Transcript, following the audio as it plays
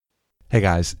Hey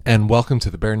guys, and welcome to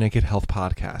the Bare Naked Health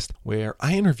Podcast, where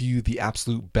I interview the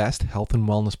absolute best health and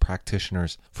wellness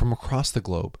practitioners from across the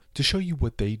globe to show you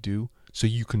what they do so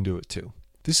you can do it too.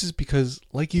 This is because,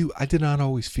 like you, I did not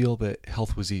always feel that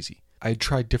health was easy. I had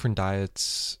tried different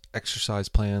diets, exercise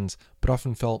plans, but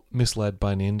often felt misled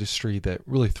by an industry that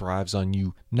really thrives on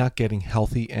you not getting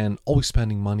healthy and always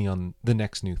spending money on the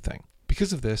next new thing.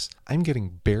 Because of this, I'm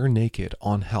getting bare naked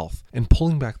on health and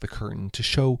pulling back the curtain to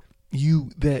show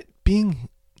you that being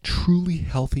truly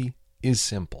healthy is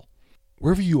simple.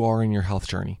 Wherever you are in your health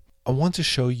journey, I want to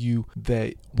show you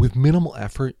that with minimal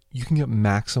effort, you can get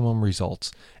maximum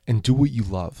results and do what you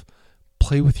love.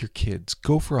 Play with your kids,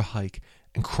 go for a hike,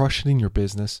 and crush it in your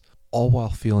business, all while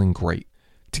feeling great.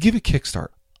 To give a kickstart,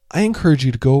 I encourage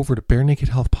you to go over to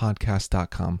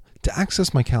barenakedhealthpodcast.com to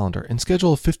access my calendar and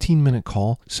schedule a 15-minute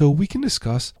call so we can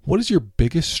discuss what is your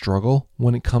biggest struggle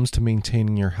when it comes to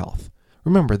maintaining your health.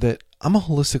 Remember that I'm a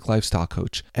holistic lifestyle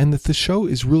coach and that the show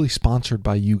is really sponsored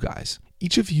by you guys.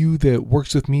 Each of you that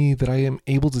works with me that I am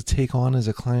able to take on as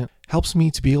a client helps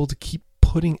me to be able to keep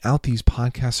putting out these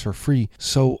podcasts for free.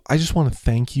 So I just want to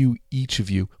thank you, each of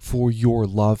you, for your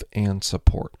love and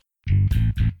support.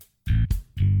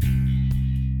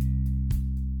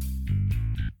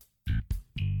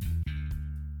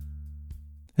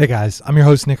 Hey guys, I'm your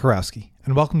host Nick Horowski,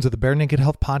 and welcome to the Bare Naked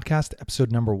Health Podcast,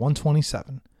 episode number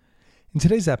 127. In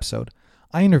today's episode,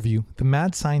 I interview the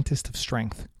mad scientist of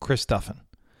strength, Chris Duffin.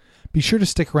 Be sure to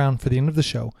stick around for the end of the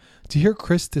show to hear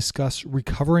Chris discuss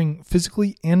recovering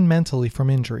physically and mentally from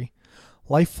injury,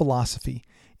 life philosophy,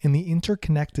 and the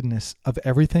interconnectedness of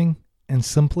everything, and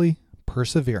simply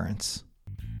perseverance.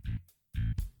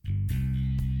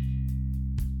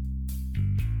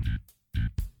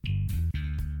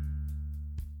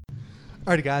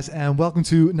 Alrighty guys, and welcome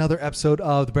to another episode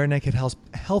of the Bare Naked Health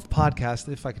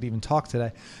Podcast, if I could even talk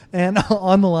today. And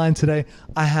on the line today,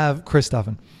 I have Chris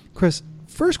Duffin. Chris,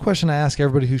 first question I ask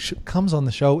everybody who comes on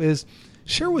the show is,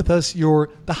 share with us the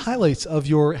highlights of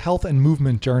your health and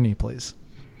movement journey, please.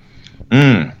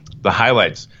 The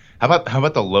highlights. How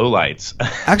about the lowlights?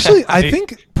 Actually, I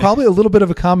think probably a little bit of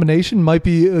a combination might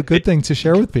be a good thing to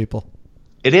share with people.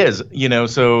 It is,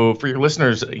 so for your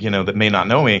listeners, that may not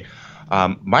know me,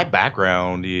 my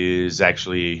background is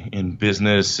actually in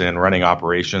business and running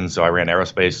operations. So I ran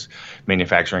aerospace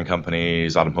manufacturing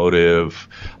companies, automotive,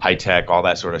 high tech, all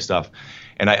that sort of stuff.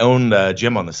 And I owned a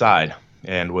gym on the side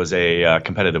and was a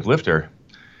competitive lifter.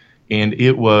 And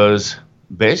it was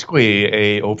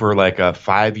basically over like a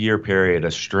 5-year period,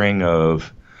 a string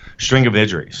of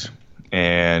injuries.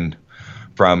 And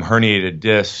from herniated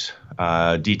discs,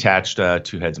 detached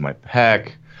 2 heads of my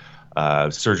pec,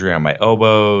 surgery on my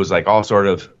elbows, like all sort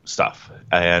of stuff.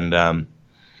 And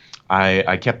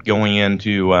I kept going in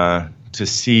to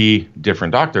see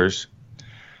different doctors,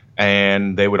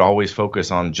 and they would always focus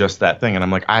on just that thing. And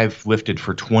I'm like, I've lifted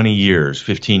for 20 years,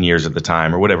 15 years at the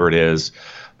time, or whatever it is,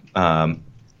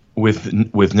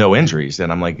 with no injuries. And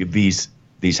I'm like, these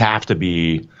have to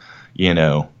be,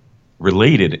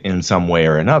 related in some way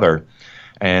or another.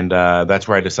 And that's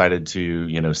where I decided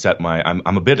to, set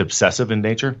I'm a bit obsessive in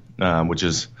nature, which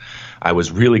is, I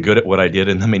was really good at what I did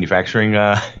in the manufacturing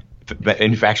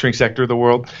sector of the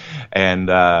world, and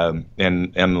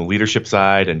the leadership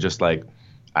side, and just like,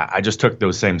 I just took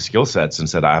those same skill sets and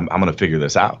said, I'm going to figure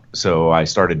this out. So I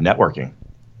started networking,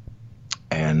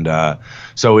 and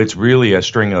so it's really a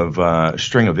string of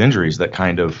injuries that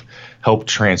kind of help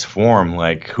transform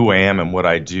like who I am and what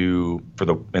I do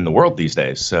in the world these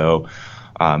days. So.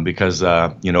 Because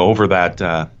over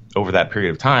that period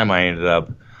of time, I ended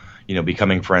up,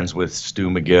 becoming friends with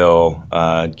Stu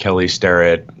McGill, Kelly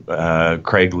Starrett,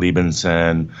 Craig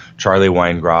Liebenson, Charlie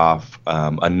Weingroff,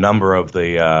 a number of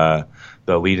the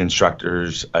lead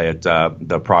instructors at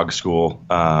the Prague School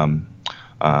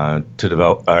to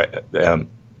develop, over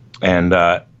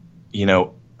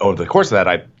the course of that,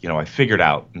 I figured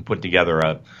out and put together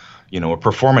a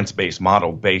performance-based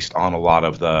model based on a lot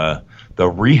of the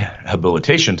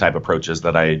rehabilitation type approaches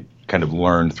that I kind of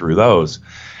learned through those.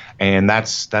 And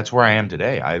that's where I am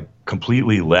today. I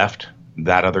completely left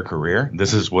that other career.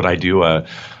 This is what I do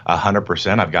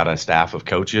 100%. I've got a staff of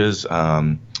coaches,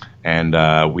 and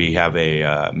we have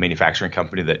a manufacturing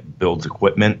company that builds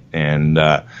equipment and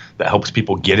that helps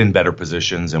people get in better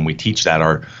positions. And we teach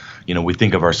that we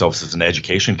think of ourselves as an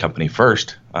education company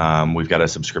first. We've got a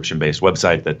subscription-based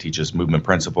website that teaches movement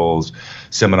principles,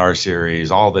 seminar series,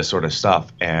 all this sort of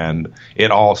stuff. And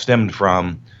it all stemmed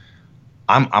from,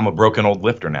 I'm a broken old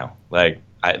lifter now. Like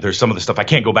there's some of the stuff I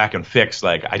can't go back and fix.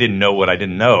 Like I didn't know what I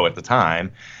didn't know at the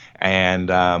time. And,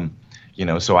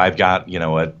 so I've got,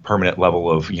 a permanent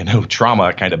level of,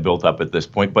 trauma kind of built up at this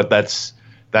point, but that's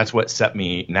what set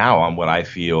me now on what I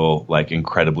feel like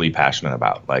incredibly passionate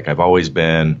about. Like I've always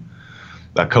been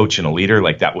a coach and a leader.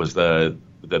 Like that was the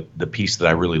piece that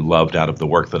I really loved out of the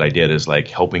work that I did, is like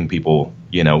helping people,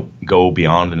 go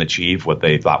beyond and achieve what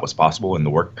they thought was possible in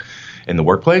the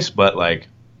workplace. But like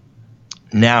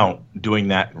now doing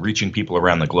that, reaching people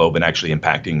around the globe and actually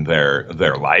impacting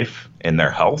their life and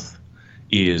their health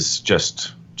is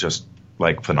just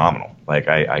like phenomenal. Like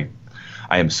I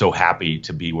am so happy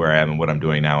to be where I am and what I'm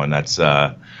doing now. And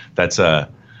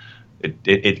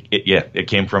it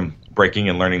came from breaking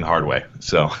and learning the hard way.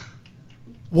 So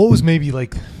what was maybe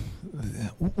like,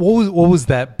 what was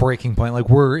that breaking point? Like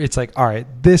where it's like, all right,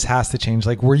 this has to change.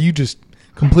 Like where you just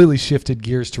completely shifted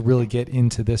gears to really get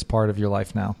into this part of your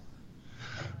life now?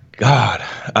 God.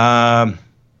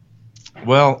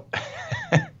 Well,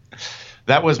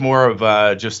 that was more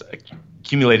of just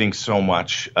accumulating so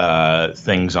much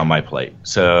things on my plate.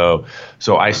 So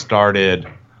I started.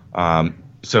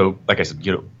 So like I said,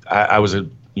 I was a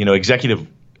executive,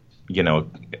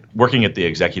 working at the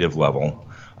executive level,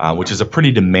 which is a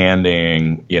pretty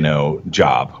demanding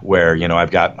job where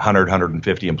I've got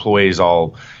 150 employees,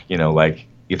 all like.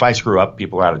 If I screw up,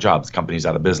 people are out of jobs, companies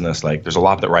out of business. Like there's a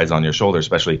lot that rides on your shoulder,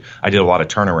 especially I did a lot of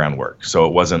turnaround work. So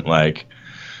it wasn't like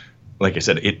I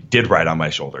said, it did ride on my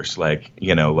shoulders. Like,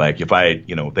 like if I,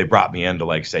 they brought me in to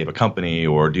like save a company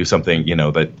or do something,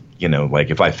 that, like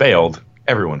if I failed,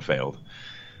 everyone failed.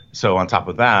 So on top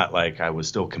of that, like I was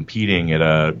still competing at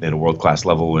a world-class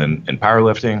level in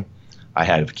powerlifting. I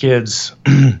had kids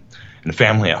and a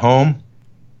family at home.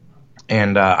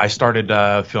 And I started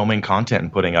filming content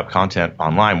and putting up content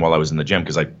online while I was in the gym,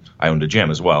 because I owned a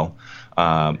gym as well.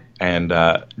 And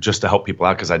just to help people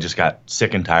out, because I just got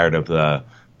sick and tired of the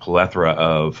plethora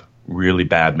of really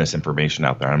bad misinformation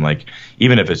out there. I'm like,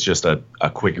 even if it's just a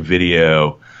quick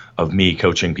video of me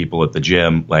coaching people at the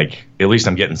gym, like at least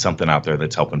I'm getting something out there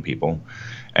that's helping people.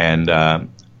 And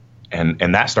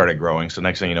that started growing. So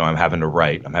next thing you know, I'm having to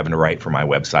write for my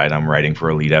website. I'm writing for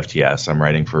Elite FTS. I'm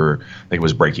writing for, I think it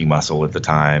was Breaking Muscle at the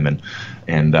time. And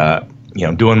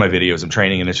doing my videos, I'm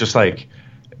training. And it's just like,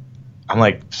 I'm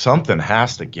like, something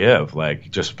has to give,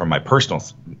 like just from my personal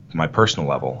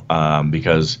level.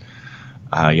 Because,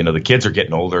 the kids are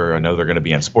getting older. I know they're going to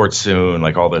be in sports soon,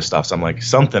 like all this stuff. So I'm like,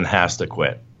 something has to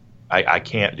quit. I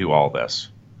can't do all this.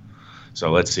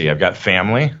 So let's see, I've got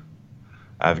family,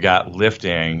 I've got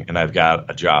lifting, and I've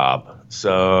got a job.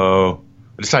 So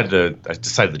I decided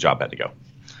the job had to go.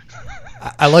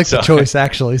 I like the choice,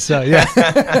 actually. So yeah,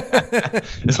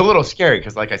 it's a little scary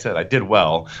because, like I said, I did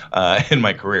well in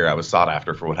my career. I was sought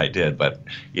after for what I did, but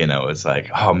it's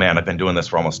like, oh man, I've been doing this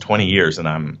for almost 20 years,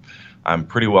 and I'm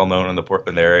pretty well known in the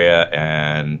Portland area,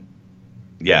 and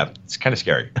yeah, it's kind of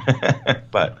scary.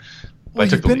 But well,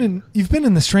 you've been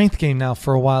in the strength game now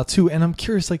for a while too, and I'm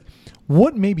curious, like,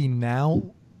 what maybe now,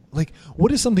 like,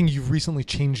 what is something you've recently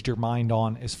changed your mind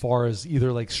on as far as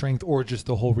either like strength or just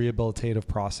the whole rehabilitative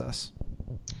process?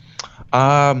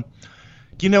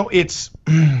 It's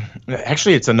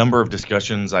actually, it's a number of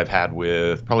discussions I've had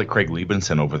with probably Craig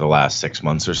Liebenson over the last 6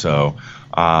 months or so,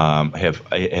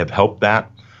 have helped.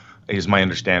 That is my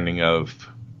understanding of,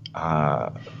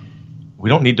 we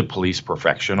don't need to police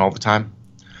perfection all the time.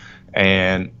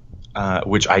 And,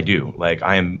 which I do. Like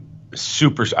I am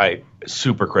super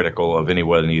critical of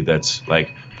anybody that's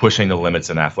like pushing the limits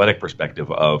in athletic perspective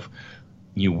of,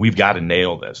 we've got to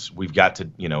nail this. We've got to,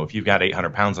 if you've got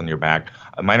 800 pounds on your back,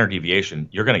 a minor deviation,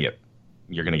 you're going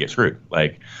to get screwed.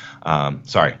 Like,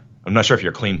 sorry, I'm not sure if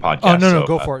you're a clean podcast. Oh, no,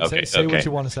 go for it. Okay, say what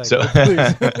you want to say. So,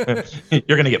 please.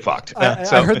 You're going to get fucked.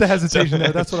 I heard the hesitation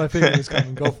there. That's what I figured was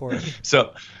coming. Go for it.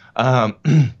 So, but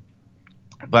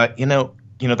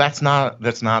that's not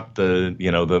the,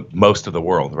 the most of the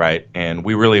world. Right. And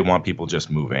we really want people just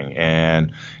moving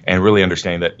and really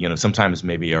understanding that, sometimes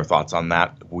maybe our thoughts on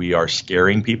that, we are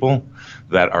scaring people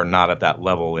that are not at that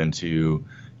level into,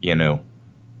 they're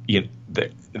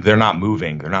not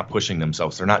moving, they're not pushing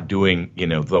themselves, they're not doing,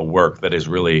 the work that is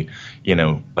really,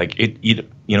 like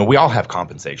we all have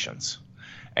compensations.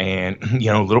 And,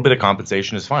 a little bit of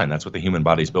compensation is fine. That's what the human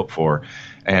body's built for.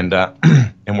 And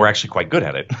we're actually quite good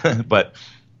at it. But,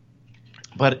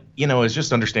 it's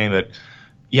just understanding that,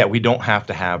 yeah, we don't have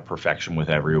to have perfection with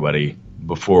everybody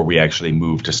before we actually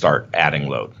move to start adding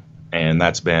load. And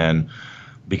that's been,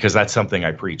 because that's something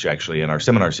I preach actually in our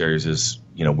seminar series is,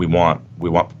 we want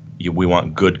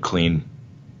good, clean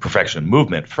perfection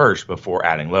movement first before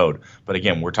adding load. But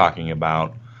again, we're talking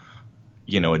about,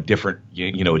 a different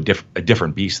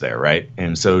beast there, right?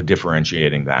 And so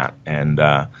differentiating that and,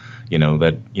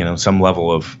 some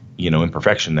level of,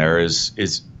 imperfection there is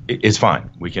fine.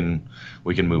 We can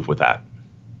move with that.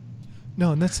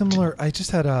 No, and that's similar. I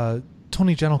just had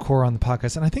Tony Gentilcore on the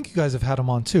podcast, and I think you guys have had him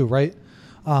on too, right?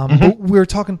 But we were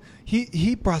talking.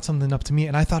 He brought something up to me,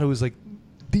 and I thought it was like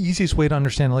the easiest way to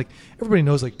understand. Like everybody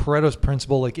knows like Pareto's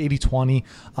principle, like 80-20.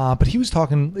 But he was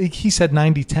talking. Like, he said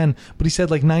 90-10, but he said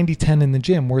like 90-10 in the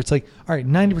gym, where it's like, all right,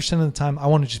 90% of the time I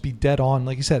want to just be dead on.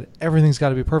 Like you said, everything's got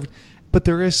to be perfect, but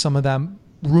there is some of that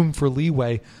room for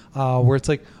leeway where it's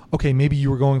like, okay, maybe you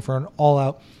were going for an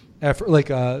all-out effort, like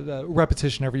a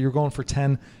repetition effort. You're going for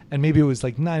 10, and maybe it was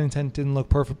like 9 and 10 didn't look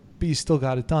perfect, but you still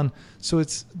got it done. So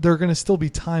there are going to still be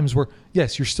times where,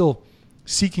 yes, you're still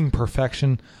seeking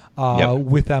perfection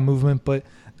with that movement. But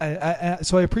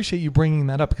so I appreciate you bringing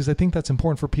that up, because I think that's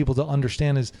important for people to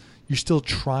understand, is you're still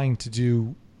trying to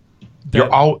do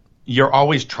that. You're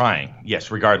always trying.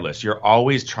 Yes, regardless. You're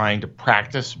always trying to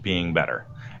practice being better.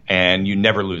 And you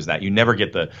never lose that. You never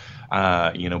get the,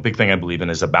 big thing I believe in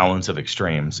is a balance of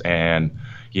extremes. And,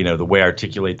 the way I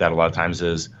articulate that a lot of times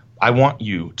is, I want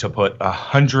you to put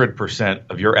 100%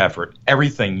 of your effort,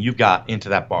 everything you've got, into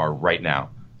that bar right now.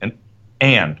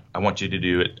 And I want you to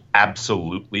do it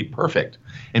absolutely perfect.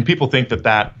 And people think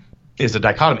that is a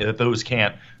dichotomy, that those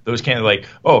can't like,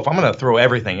 oh, if I'm going to throw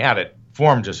everything at it,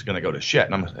 form just going to go to shit.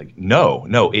 And I'm like, no,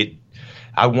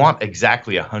 I want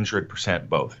exactly 100%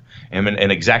 both.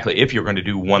 And exactly, if you're going to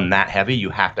do one that heavy,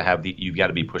 you've got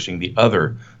to be pushing the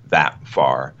other that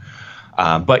far.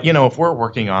 But if we're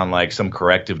working on like some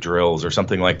corrective drills or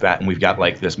something like that, and we've got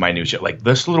like this minutia, like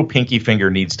this little pinky finger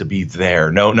needs to be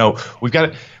there. No, we've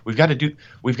got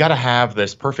to have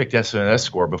this perfect SNS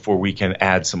score before we can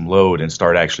add some load and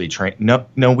start actually train. No,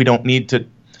 we don't need to.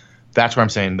 That's where I'm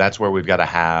saying that's where we've got to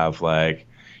have, like,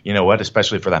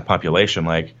 especially for that population,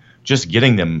 like just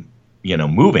getting them,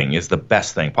 moving is the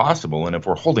best thing possible. And if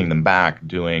we're holding them back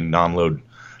doing non-load,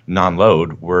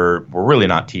 we're really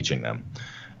not teaching them.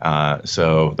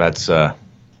 So that's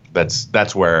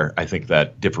where I think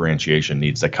that differentiation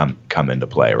needs to come into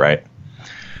play, right?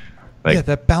 Like,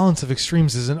 that balance of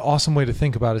extremes is an awesome way to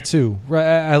think about it too. Right?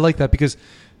 I like that, because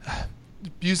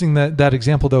using that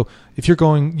example though, if you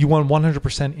want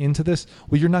 100% into this,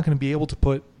 well, you're not going to be able to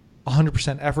put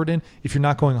 100% effort in if you're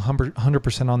not going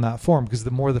 100% on that form, because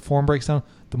the more the form breaks down,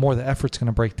 the more the effort's going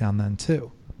to break down then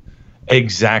too.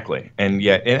 Exactly. And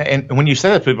and when you say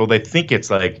that to people, they think it's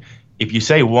like, if you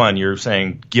say one, you're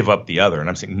saying give up the other. And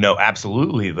I'm saying, no,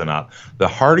 absolutely not. The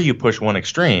harder you push one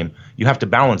extreme, you have to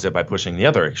balance it by pushing the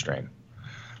other extreme.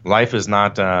 Life is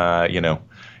not,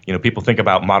 people think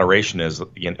about moderation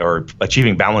or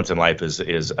achieving balance in life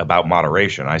is about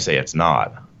moderation. I say it's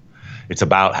not. It's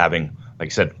about having, like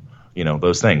I said,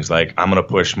 those things, like, I'm going to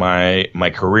push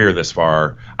my career this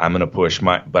far. I'm going to push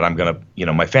but I'm going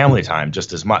to, my family time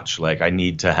just as much. Like, I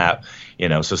need to have,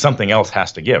 so something else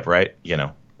has to give, right?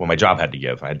 Well, my job had to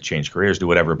give. I had to change careers, do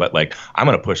whatever. But like, I'm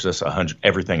going to push this 100,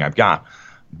 everything I've got.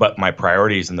 But my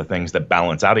priorities and the things that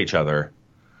balance out each other,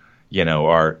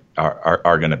 are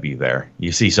going to be there.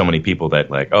 You see so many people that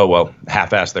like, oh, well,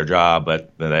 half-ass their job,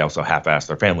 but then they also half-ass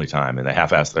their family time, and they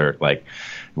half-ass their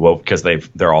because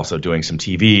they're also doing some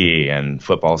TV and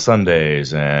football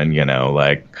Sundays and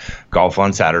like golf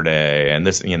on Saturday and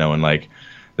this, and like.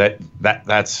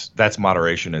 That's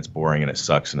moderation. It's boring and it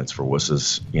sucks and it's for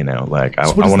wusses. Like,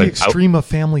 so what does the extreme of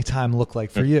family time look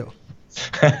like for you?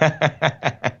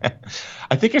 I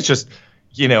think it's just,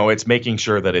 it's making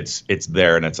sure that it's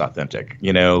there and it's authentic.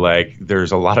 Like,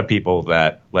 there's a lot of people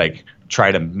that like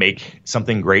try to make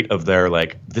something great of their,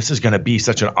 like, this is going to be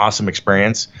such an awesome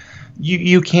experience.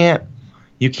 You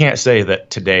can't say that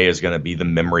today is going to be the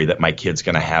memory that my kid's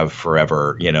going to have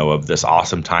forever, of this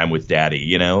awesome time with daddy.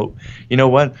 You know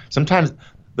what? Sometimes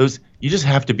you just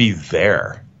have to be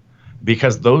there,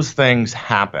 because those things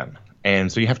happen.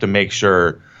 And so you have to make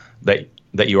sure that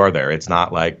you are there. It's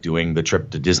not like doing the trip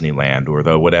to Disneyland or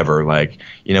the whatever. Like,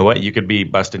 you could be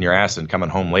busting your ass and coming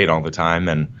home late all the time,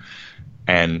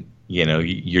 and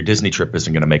your Disney trip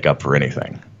isn't going to make up for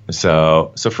anything.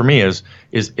 So for me is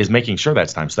making sure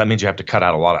that's time. So that means you have to cut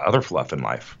out a lot of other fluff in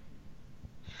life.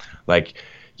 Like,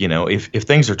 if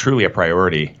things are truly a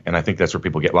priority, and I think that's where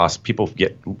people get lost. People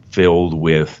get filled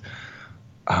with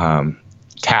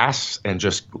tasks and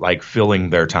just like filling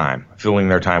their time with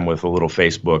a little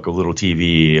Facebook, a little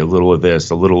TV, a little of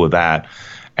this, a little of that.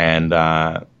 And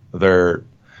they're,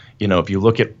 if you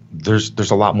look at,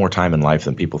 there's a lot more time in life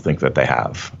than people think that they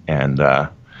have. And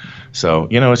so,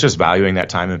 it's just valuing that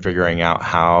time and figuring out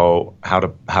how to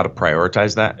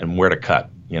prioritize that and where to cut.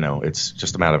 It's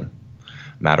just a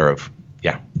matter of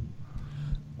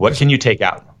what can you take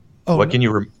out? What can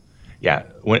you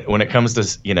when it comes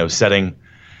to, setting,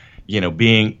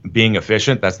 being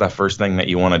efficient, that's the first thing that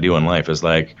you want to do in life is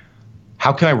like,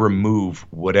 how can I remove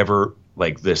whatever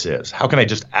like this is? How can I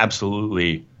just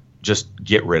absolutely just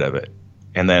get rid of it?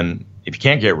 And then if you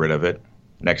can't get rid of it,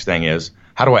 next thing is,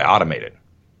 how do I automate it?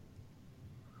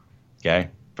 Okay.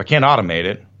 If I can't automate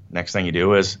it, next thing you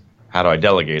do is, how do I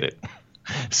delegate it?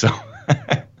 So,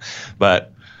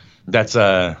 but that's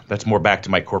more back to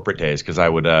my corporate days, because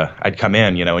I'd come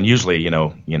in, and usually,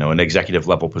 in executive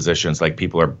level positions, like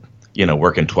people are,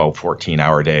 working 12,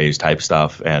 14-hour days type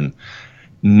stuff and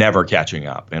never catching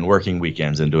up and working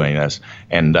weekends and doing this.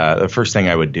 And the first thing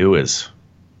I would do is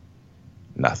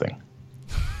nothing.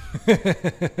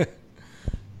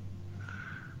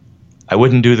 I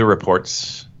wouldn't do the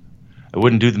reports. I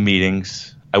wouldn't do the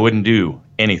meetings. I wouldn't do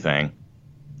anything.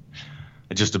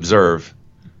 I'd just observe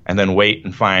and then wait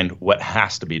and find what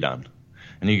has to be done.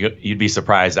 And you'd be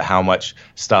surprised at how much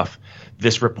stuff,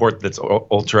 this report that's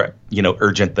ultra,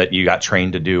 urgent that you got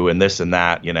trained to do, and this and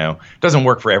that, doesn't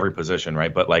work for every position,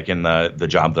 right? But like in the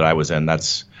job that I was in,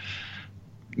 that's,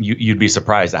 you'd be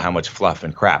surprised at how much fluff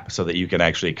and crap, so that you can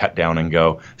actually cut down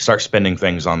and start spending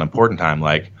things on important time,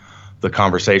 like the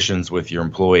conversations with your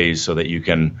employees, so that you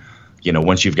can,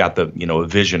 once you've got the,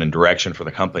 vision and direction for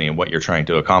the company and what you're trying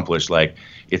to accomplish, like,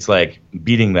 it's like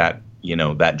beating that,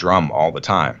 that drum all the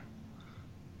time.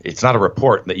 It's not a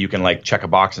report that you can like check a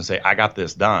box and say, I got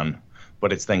this done,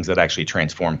 but it's things that actually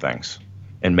transform things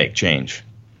and make change.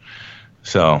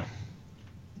 So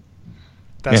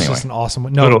that's anyway, just an awesome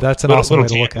way. No, that's an awesome way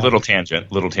to look at it.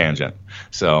 Little tangent.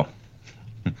 So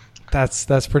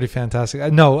that's pretty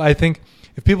fantastic. No, I think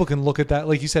if people can look at that,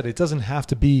 like you said, it doesn't have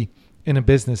to be in a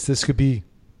business. This could be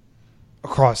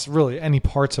across really any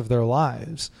parts of their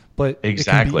lives, but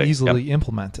exactly. It can be easily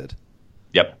implemented.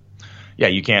 Yep. Yeah,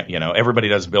 you can't, everybody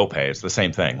does bill pay. It's the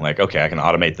same thing. Like, okay, I can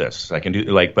automate this. I can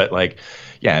do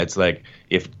it's like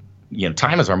if,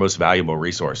 time is our most valuable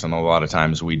resource. And a lot of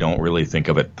times we don't really think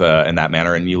of it in that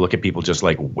manner. And you look at people just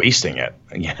like wasting it,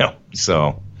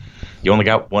 so you only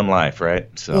got one life, right?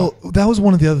 So well, that was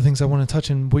one of the other things I want to touch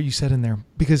on what you said in there,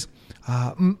 because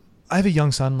I have a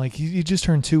young son, like he just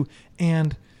turned 2,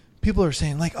 and people are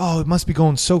saying like, oh, it must be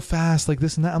going so fast, like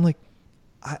this and that. I'm like,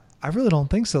 I really don't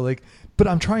think so. Like, but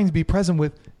I'm trying to be present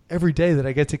with every day that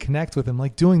I get to connect with him,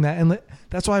 like doing that. And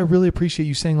that's why I really appreciate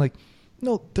you saying like,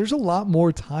 no, there's a lot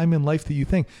more time in life that you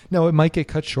think. No, it might get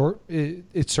cut short.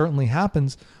 It certainly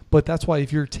happens. But that's why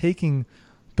if you're taking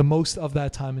the most of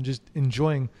that time and just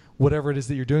enjoying whatever it is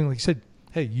that you're doing, like you said,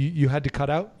 hey, you had to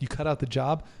cut out the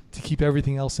job to keep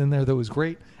everything else in there that was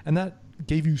great. And that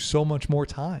gave you so much more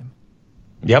time.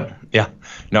 Yep. Yeah.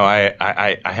 No,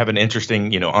 I have an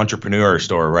interesting, entrepreneur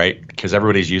story, right? Because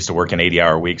everybody's used to working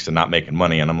 80-hour weeks and not making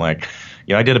money. And I'm like,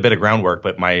 I did a bit of groundwork,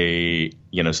 but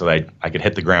so that I could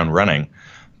hit the ground running.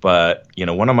 But,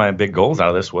 one of my big goals out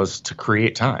of this was to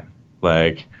create time.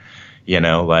 Like,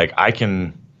 I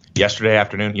can, yesterday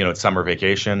afternoon, it's summer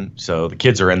vacation. So the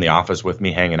kids are in the office with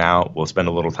me hanging out. We'll spend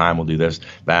a little time. We'll do this,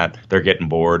 that. They're getting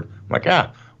bored. I'm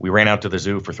like, we ran out to the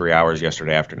zoo for 3 hours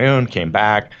yesterday afternoon, came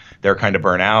back. They're kind of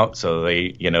burnt out. So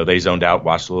they zoned out,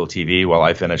 watched a little TV while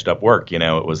I finished up work.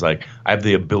 It was like, I have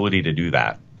the ability to do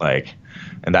that. Like,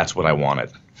 and that's what I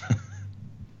wanted.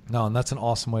 No, and that's an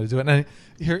awesome way to do it. And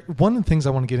here, one of the things I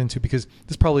want to get into, because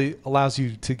this probably allows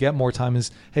you to get more time,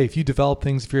 is, hey, if you develop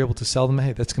things, if you're able to sell them,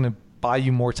 hey, that's going to buy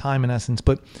you more time in essence.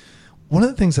 But one of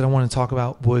the things that I want to talk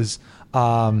about was,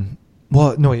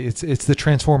 it's the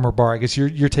Transformer bar. I guess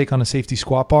your take on a safety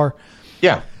squat bar.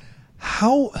 Yeah.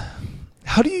 How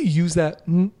do you use that,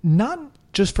 not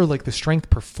just for like the strength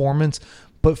performance,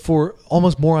 but for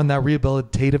almost more on that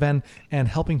rehabilitative end and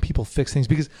helping people fix things?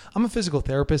 Because I'm a physical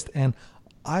therapist and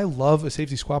I love a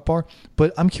safety squat bar,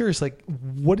 but I'm curious, like,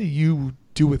 what do you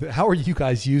do with it? How are you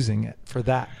guys using it for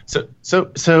that?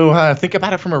 So think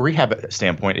about it from a rehab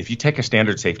standpoint. If you take a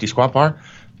standard safety squat bar,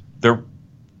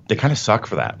 they kind of suck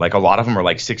for that. Like, a lot of them are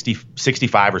like 60,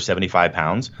 65 or 75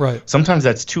 pounds. Right. Sometimes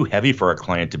that's too heavy for a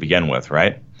client to begin with,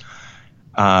 right?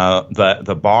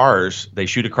 The bars, they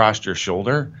shoot across your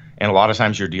shoulder. And a lot of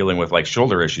times you're dealing with like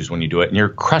shoulder issues when you do it, and you're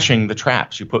crushing the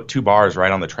traps. You put 2 bars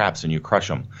right on the traps and you crush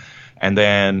them. And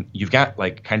then you've got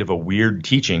like kind of a weird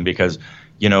teaching, because,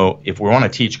 if we want to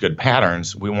teach good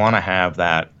patterns, we want to have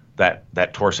that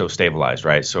torso stabilized,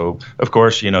 right? So of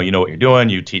course, you know what you're doing.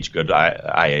 You teach good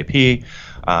IAP,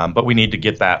 but we need to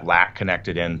get that lat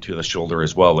connected into the shoulder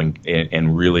as well,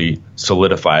 and really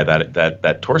solidify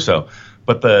that torso.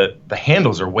 But the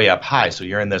handles are way up high, so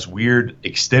you're in this weird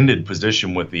extended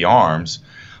position with the arms.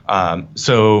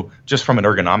 So just from an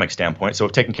ergonomic standpoint, so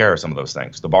we've taken care of some of those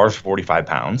things. The bar is 45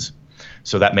 pounds,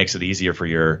 so that makes it easier for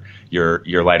your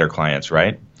lighter clients,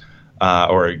 right?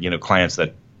 or clients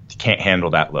that can't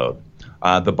handle that load.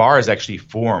 The bar is actually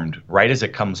formed right as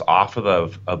it comes off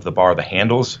of the bar. The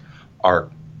handles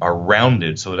are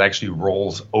rounded, so it actually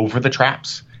rolls over the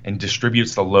traps and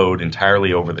distributes the load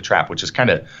entirely over the trap, which is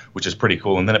pretty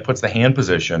cool. And then it puts the hand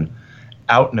position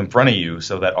out and in front of you,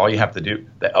 so that all you have to do,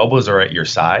 the elbows are at your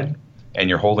side and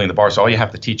you're holding the bar. So all you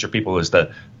have to teach your people is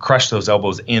to crush those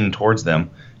elbows in towards them,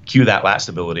 cue that lat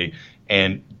stability,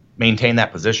 and maintain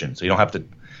that position. So you don't have to,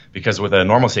 because with a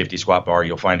normal safety squat bar,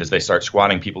 you'll find as they start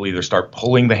squatting, people either start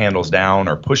pulling the handles down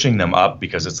or pushing them up,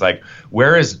 because it's like,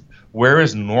 where is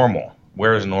normal?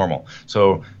 Where is normal?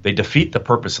 So they defeat the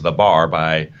purpose of the bar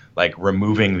by like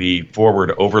removing the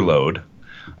forward overload,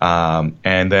 and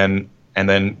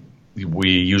then we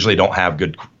usually don't have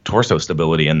good torso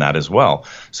stability in that as well.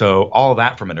 So all of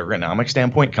that from an ergonomic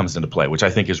standpoint comes into play, which I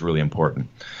think is really important.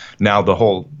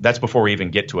 Now that's before we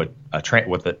even get to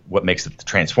what makes it the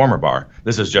transformer bar.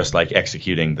 This is just like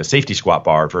executing the safety squat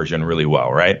bar version really well,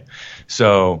 right?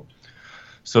 So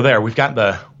there we've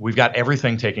got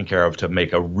everything taken care of to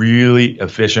make a really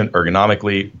efficient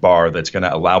ergonomically bar that's going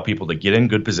to allow people to get in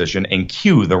good position and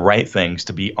cue the right things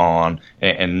to be on,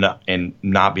 and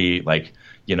not be like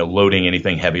loading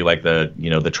anything heavy like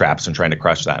the traps and trying to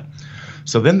crush that.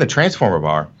 So then the transformer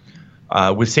bar,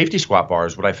 with safety squat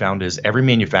bars, what I found is every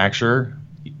manufacturer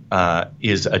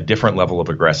is a different level of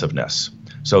aggressiveness.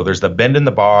 So there's the bend in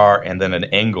the bar and then an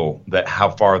angle that how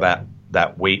far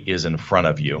that weight is in front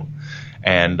of you.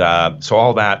 And so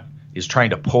all that is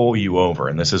trying to pull you over.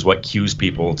 And this is what cues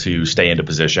people to stay into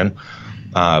position,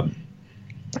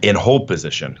 in hold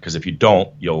position. Because if you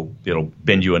don't, it'll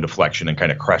bend you into flexion and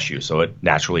kind of crush you. So it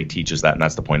naturally teaches that. And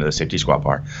that's the point of the safety squat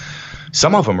bar.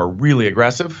 Some of them are really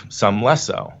aggressive, some less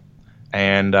so.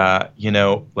 And,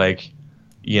 your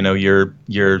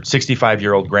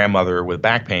 65-year-old grandmother with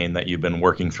back pain that you've been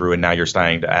working through and now you're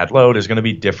starting to add load is going to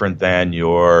be different than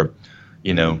your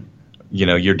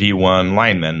D1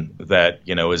 lineman that,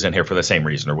 is in here for the same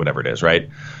reason or whatever it is, right?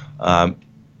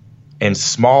 And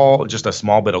just a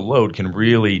small bit of load can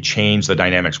really change the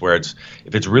dynamics, where if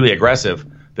it's really aggressive,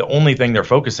 the only thing they're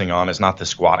focusing on is not the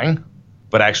squatting,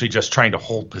 but actually just trying to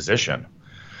hold position.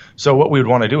 So what we would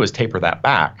want to do is taper that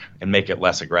back and make it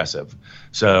less aggressive.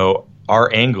 So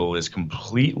our angle is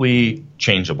completely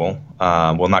changeable.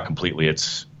 Well, not completely.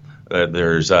 It's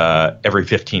there's every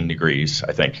 15 degrees,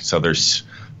 I think. So there's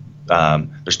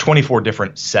 24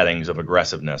 different settings of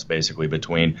aggressiveness, basically,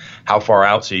 between how far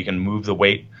out so you can move the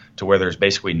weight to where there's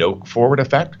basically no forward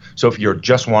effect. So if you're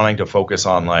just wanting to focus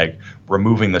on like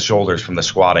removing the shoulders from the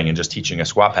squatting and just teaching a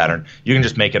squat pattern, you can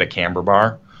just make it a camber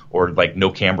bar, or like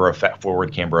no camber effect,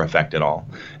 forward camber effect at all.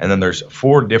 And then there's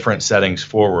 4 different settings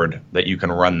forward that you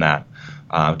can run that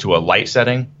to a light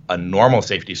setting, a normal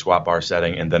safety squat bar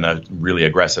setting, and then a really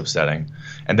aggressive setting.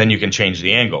 And then you can change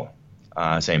the angle,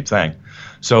 same thing.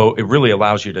 So it really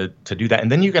allows you to do that.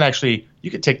 And then you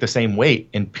could take the same weight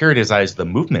and periodize the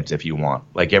movement if you want.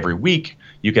 Like every week,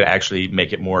 you could actually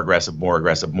make it more aggressive,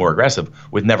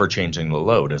 with never changing the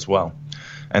load as well.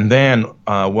 And then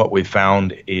what we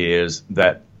found is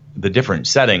that the different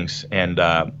settings, and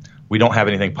we don't have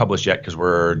anything published yet because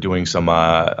we're doing some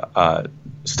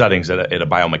studies at a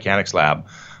biomechanics lab,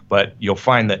 but you'll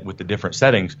find that with the different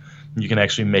settings, you can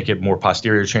actually make it more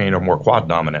posterior chain or more quad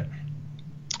dominant.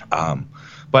 And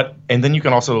then you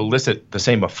can also elicit the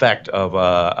same effect of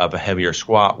a heavier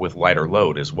squat with lighter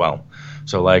load as well.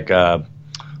 So like the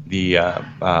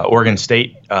Oregon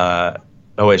State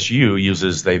OSU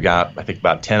uses, they've got I think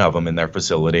about 10 of them in their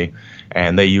facility,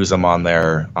 and they use them on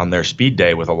their speed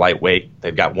day with a light weight.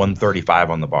 They've got 135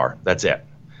 on the bar. That's it.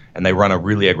 And they run a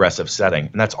really aggressive setting,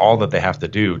 and that's all that they have to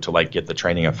do to like get the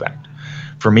training effect.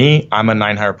 For me, I'm a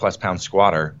 900 plus pound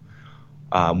squatter.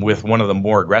 With one of the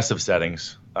more aggressive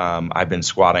settings, I've been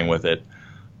squatting with it.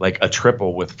 Like a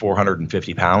triple with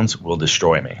 450 pounds will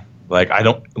destroy me. Like I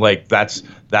don't like that's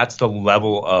the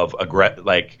level of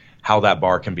like how that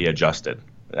bar can be adjusted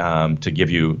to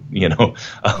give you a little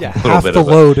half bit the of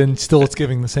load, and still it's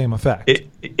giving the same effect.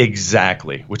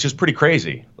 Exactly, which is pretty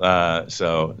crazy.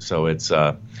 So it's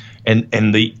and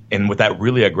with that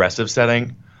really aggressive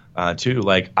setting too.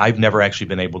 Like I've never actually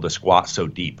been able to squat so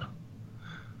deep.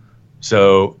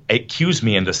 So it cues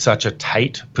me into such a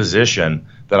tight position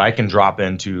that I can drop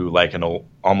into like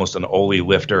almost an Ollie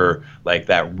lifter, like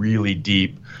that really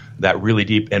deep,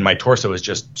 and my torso is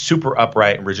just super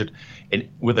upright and rigid. And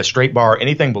with a straight bar,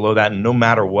 anything below that, and no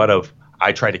matter what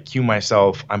I try to cue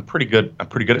myself, I'm pretty good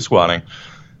at squatting.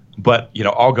 But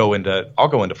I'll go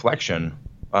into flexion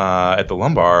at the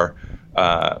lumbar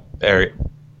area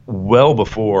well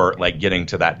before like getting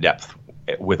to that depth.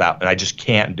 without, and I just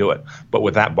can't do it. But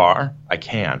with that bar, I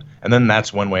can. And then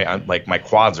that's one way I'm like, my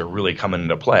quads are really coming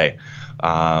into play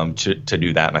to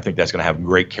do that. And I think that's going to have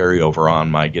great carryover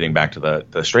on my getting back to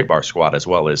the straight bar squat, as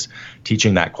well as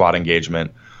teaching that quad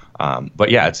engagement. But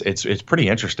yeah, it's pretty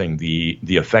interesting, the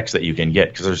effects that you can get,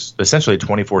 because there's essentially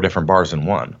 24 different bars in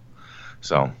one.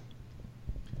 So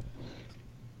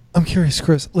I'm curious,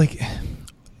 Chris, like,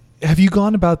 have you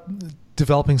gone about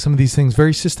developing some of these things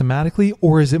very systematically,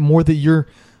 or is it more that you're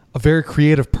a very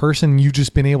creative person, you've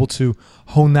just been able to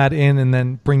hone that in and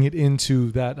then bring it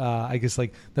into that, I guess,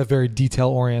 like that very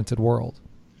detail-oriented world?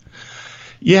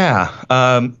 Yeah.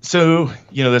 So,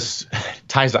 this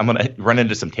ties, I'm going to run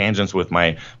into some tangents with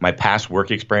my past work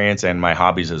experience and my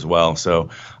hobbies as well. So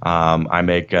I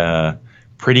make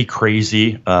pretty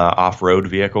crazy off-road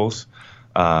vehicles,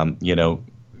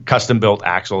 custom-built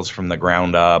axles from the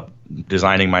ground up,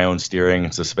 designing my own steering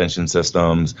and suspension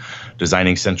systems,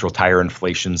 designing central tire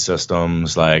inflation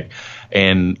systems,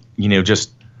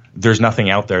 just there's nothing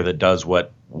out there that does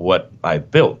what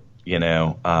I've built.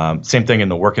 Same thing in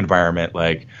the work environment.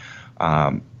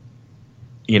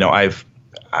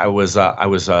 I was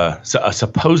a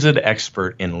supposed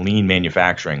expert in lean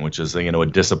manufacturing, which is a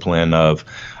discipline of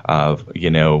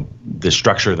the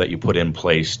structure that you put in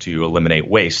place to eliminate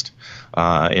waste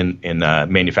in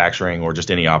manufacturing or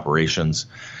just any operations.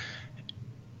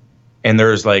 And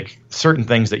there's certain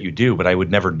things that you do, but I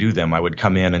would never do them. I would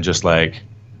come in and just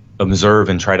observe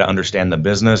and try to understand the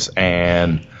business,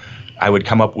 and I would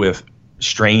come up with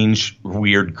strange,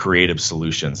 weird, creative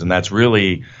solutions. And that's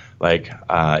really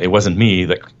it wasn't me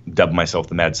that dubbed myself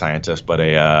the mad scientist, but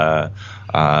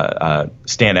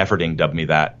Stan Efferding dubbed me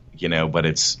that, but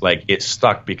it's it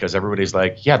stuck because everybody's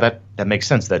yeah, that makes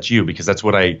sense. That's you, because that's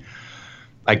what I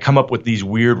come up with these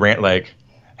weird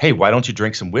hey, why don't you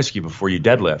drink some whiskey before you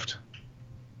deadlift?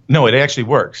 No, it actually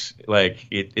works.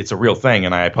 It's a real thing.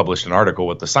 And I published an article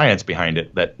with the science behind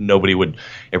it that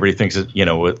everybody thinks,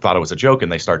 thought it was a joke,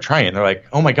 and they start trying it. And they're like,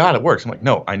 oh my God, it works. I'm like,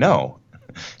 no, I know.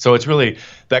 So it's really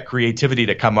that creativity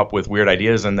to come up with weird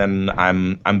ideas. And then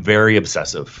I'm very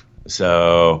obsessive.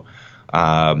 So,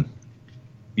 I'm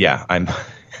I'm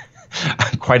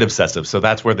quite obsessive. So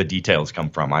that's where the details come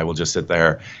from. I will just sit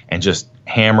there and just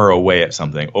hammer away at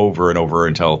something over and over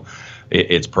until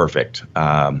it's perfect.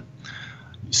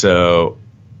 So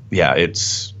yeah,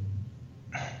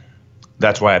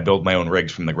 that's why I build my own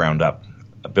rigs from the ground up.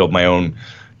 I build my own,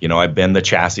 I bend the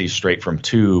chassis straight from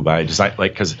tube. I design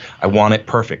because I want it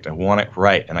perfect. I want it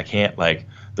right. And I can't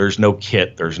there's no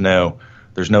kit. There's no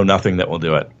nothing that will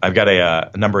do it. I've got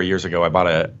a number of years ago, I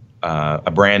bought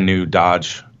a brand new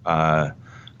Dodge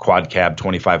quad cab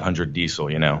 2500 diesel,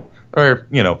 or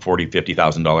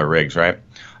 $40,000-$50,000 rigs, right?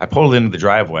 I pulled it into the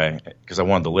driveway because I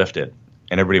wanted to lift it,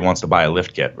 and everybody wants to buy a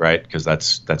lift kit, right? Because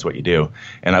that's what you do.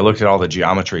 And I looked at all the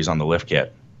geometries on the lift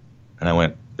kit, and I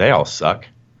went, they all suck.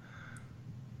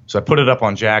 So I put it up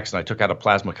on jacks, and I took out a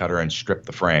plasma cutter and stripped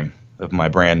the frame of my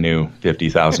brand new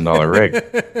 $50,000 rig.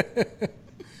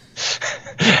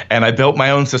 And I built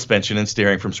my own suspension and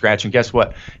steering from scratch. And guess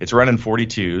what? It's running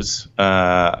 42s,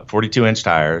 42-inch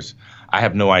tires. I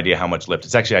have no idea how much lift.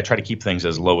 It's actually, I try to keep things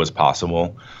as low as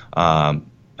possible, not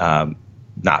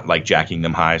jacking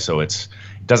them high. So it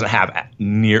doesn't have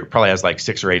probably has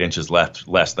 6 or 8 inches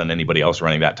less than anybody else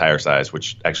running that tire size,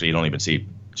 which actually you don't even see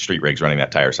street rigs running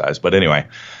that tire size. But anyway,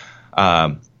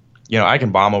 I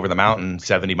can bomb over the mountain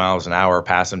 70 miles an hour,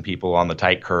 passing people on the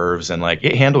tight curves, and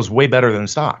it handles way better than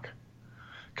stock,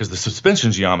 because the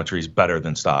suspension geometry is better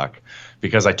than stock,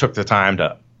 because I took the time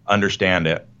to understand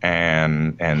it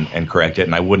and correct it,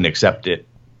 and I wouldn't accept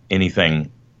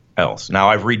anything else. Now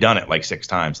I've redone it 6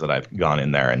 times that I've gone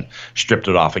in there and stripped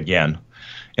it off again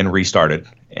and restarted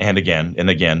and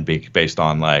again based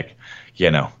on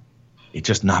it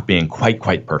just not being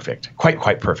quite perfect.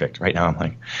 Quite perfect. Right now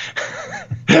I'm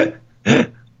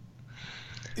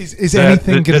Is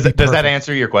anything going to be perfect? Does that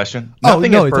answer your question?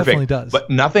 Nothing is perfect, it definitely does. But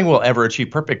nothing will ever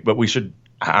achieve perfect, but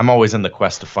I'm always in the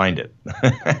quest to find it.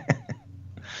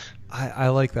 I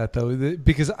like that, though,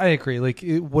 because I agree.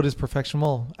 What is perfection?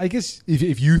 Well, I guess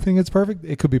if you think it's perfect,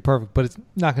 it could be perfect, but it's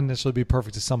not going to necessarily be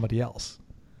perfect to somebody else.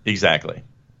 Exactly.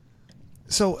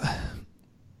 So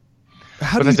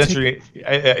Dr.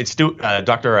 Stu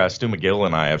McGill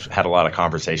and I have had a lot of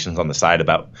conversations on the side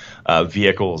about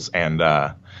vehicles and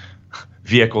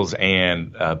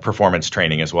performance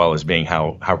training, as well as being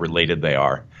how related they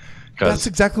are. That's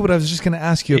exactly what I was just going to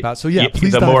ask you about. So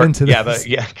please dive into this.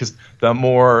 Because the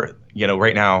more,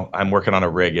 right now I'm working on a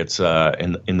rig. It's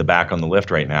in the back on the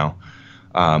lift right now.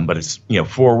 But it's,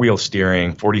 4-wheel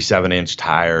steering, 47-inch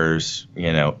tires,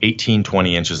 18,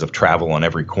 20 inches of travel on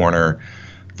every corner,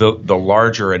 the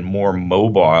larger and more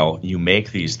mobile you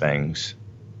make these things,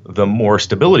 the more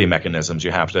stability mechanisms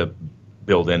you have to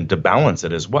build in to balance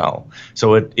it as well.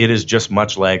 So it is just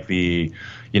much like the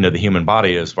human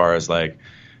body, as far as like,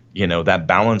 that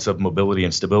balance of mobility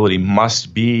and stability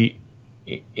must be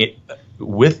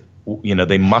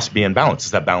they must be in balance.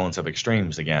 It's that balance of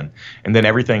extremes again. And then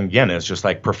everything again is just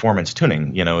like performance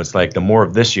tuning. It's like the more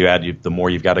of this you add, the more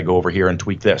you've got to go over here and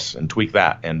tweak this and tweak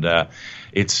that. And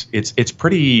it's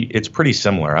pretty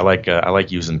similar. I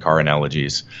like using car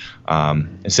analogies.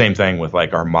 And same thing with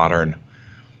like our modern.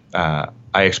 I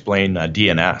explain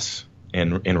DNS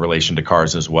in relation to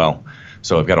cars as well.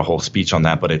 So I've got a whole speech on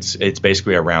that, but it's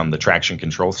basically around the traction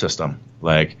control system.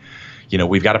 Like,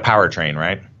 we've got a powertrain,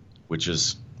 right? Which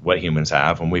is what humans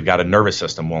have, and we've got a nervous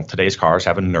system. Well, today's cars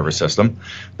have a nervous system.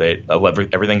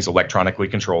 Everything's electronically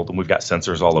controlled, and we've got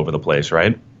sensors all over the place,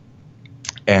 right?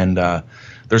 And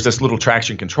there's this little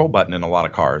traction control button in a lot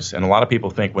of cars, and a lot of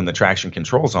people think when the traction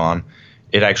control's on,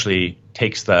 it actually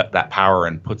takes that power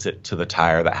and puts it to the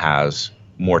tire that has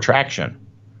more traction,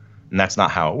 and that's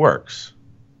not how it works.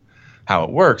 How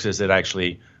it works is it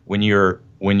actually, when you're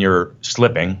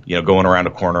slipping, going around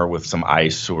a corner with some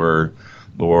ice or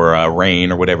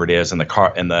rain or whatever it is, and the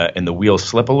car and the wheels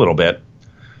slip a little bit,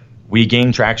 we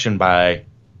gain traction by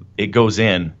it goes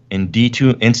in and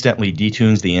instantly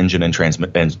detunes the engine and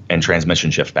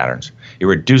transmission shift patterns. It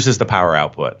reduces the power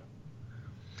output,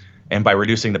 and by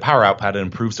reducing the power output, it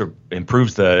improves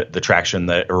the traction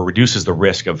or reduces the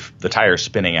risk of the tires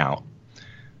spinning out,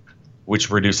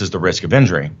 which reduces the risk of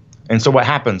injury. And so what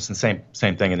happens, the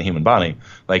same thing in the human body,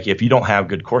 like if you don't have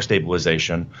good core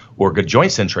stabilization or good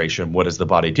joint centration, what does the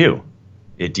body do?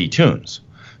 It detunes.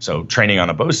 So training on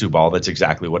a Bosu ball, that's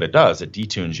exactly what it does. It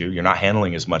detunes you. You're not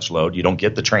handling as much load. You don't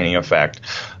get the training effect.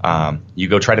 You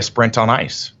go try to sprint on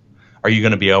ice. Are you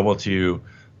going to be able to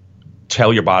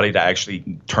tell your body to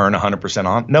actually turn 100%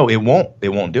 on? No, it won't. It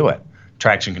won't do it.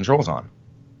 Traction control's on.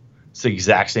 It's the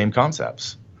exact same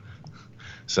concepts.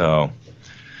 So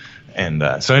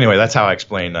anyway, that's how I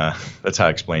explain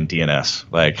DNS.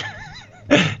 Like,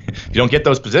 if you don't get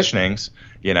those positionings,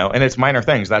 and it's minor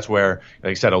things. That's where,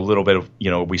 like I said, a little bit of,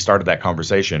 we started that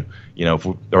conversation,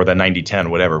 or the 90-10,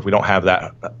 whatever. If we don't have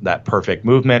that perfect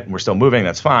movement, and we're still moving,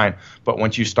 that's fine. But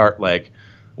once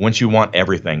you want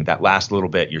everything, that last little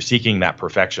bit, you're seeking that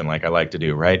perfection, like I like to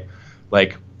do, right?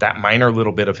 Like that minor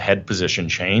little bit of head position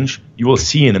change, you'll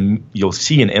see an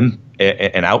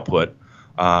output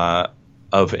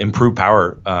of improved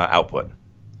power output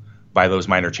by those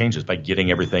minor changes. By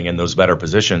getting everything in those better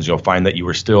positions, you'll find that you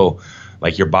were still,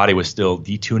 like, your body was still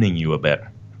detuning you a bit.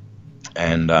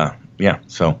 And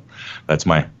so that's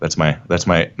my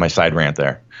side rant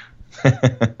there.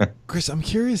 Chris, I'm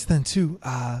curious then too.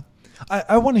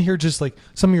 I want to hear just like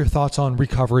some of your thoughts on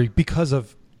recovery, because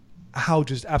of how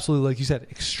just absolutely, like you said,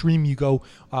 extreme you go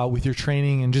with your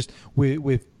training and just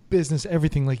with business,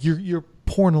 everything. Like you're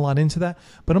pouring a lot into that.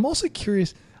 But I'm also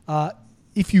curious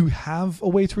if you have a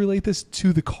way to relate this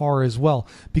to the car as well,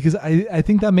 because I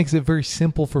think that makes it very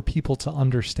simple for people to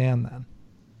understand that.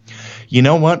 You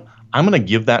know what? I'm going to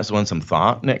give that one some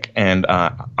thought, Nick, and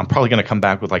I'm probably going to come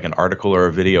back with like an article or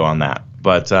a video on that.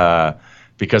 But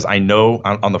because I know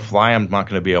on the fly, I'm not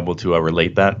going to be able to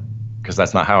relate that, because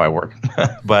that's not how I work.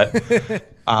 But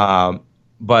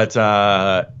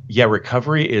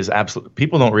recovery is absolute.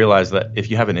 People don't realize that if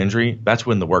you have an injury, that's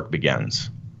when the work begins.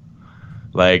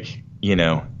 Like, you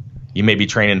may be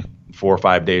training 4 or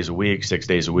 5 days a week, 6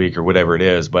 days a week, or whatever it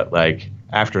is. But like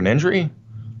after an injury,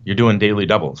 you're doing daily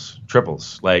doubles,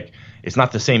 triples. Like, it's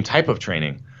not the same type of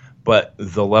training, but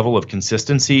the level of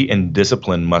consistency and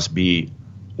discipline must be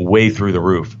way through the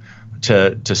roof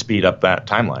to speed up that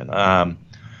timeline.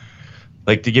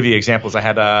 Like, to give you examples, I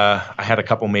had a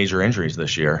couple major injuries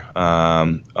this year.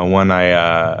 One,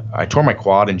 I tore my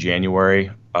quad in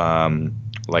January,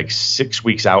 like 6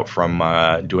 weeks out from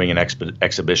doing an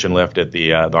exhibition lift at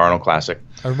the Arnold Classic.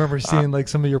 I remember seeing like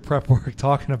some of your prep work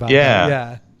talking about that.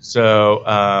 Yeah. So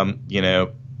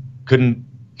couldn't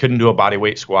do a body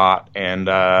weight squat, and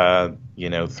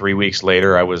 3 weeks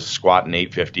later I was squatting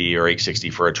 850 or 860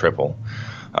 for a triple.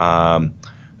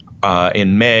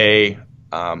 In May,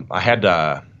 I had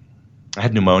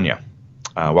pneumonia,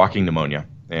 walking pneumonia,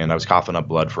 and I was coughing up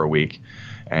blood for a week,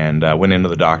 and went into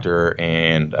the doctor,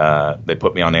 and they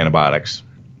put me on antibiotics.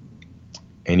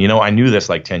 And I knew this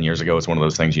like 10 years ago. It's one of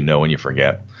those things when you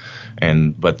forget.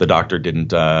 But the doctor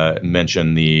didn't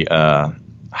mention the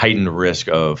heightened risk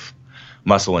of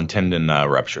muscle and tendon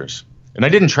ruptures. And I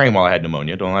didn't train while I had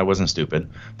pneumonia. I wasn't stupid.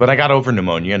 But I got over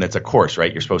pneumonia, and it's a course,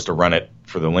 right? You're supposed to run it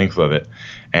for the length of it.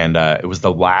 And it was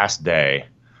the last day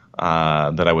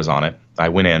that I was on it. I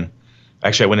went in.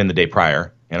 Actually, I went in the day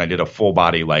prior and I did a full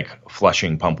body like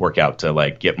flushing pump workout to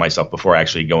like get myself before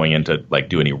actually going into like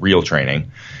do any real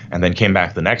training, and then came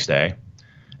back the next day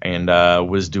and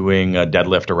was doing a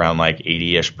deadlift around like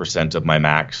 80-ish% of my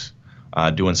max,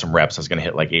 doing some reps. I was going to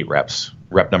hit like 8 reps.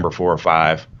 Rep number 4 or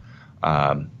 5.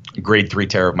 Grade 3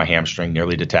 tear of my hamstring,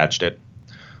 nearly detached it.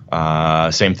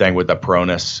 Same thing with the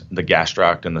peroneus, the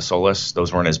gastroc, and the soleus.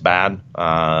 Those weren't as bad,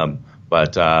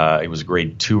 but it was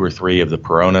grade 2 or 3 of the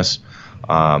peroneus.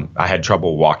 I had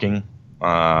trouble walking,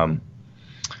 and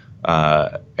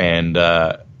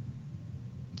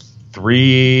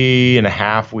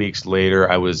 3.5 weeks later,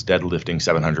 I was deadlifting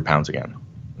 700 pounds again.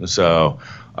 So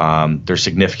there's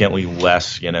significantly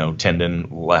less, tendon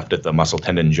left at the muscle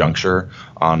tendon juncture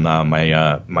on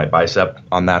my bicep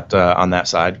on that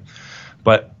side.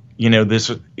 But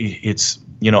it's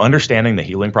understanding the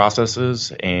healing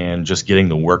processes and just getting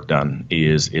the work done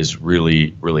is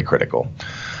really, really critical.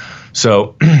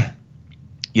 So,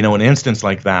 an instance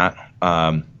like that,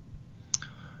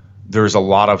 there's a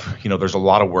lot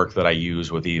of work that I use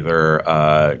with either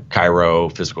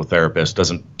chiro, physical therapist,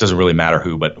 doesn't really matter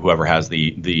who, but whoever has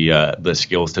the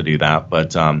skills to do that.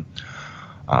 But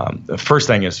the first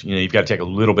thing is, you've got to take a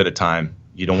little bit of time.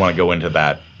 You don't want to go into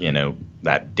that,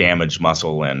 that damaged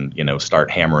muscle and,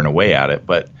 start hammering away at it.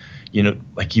 But,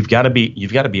 like you've got to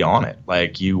be on it.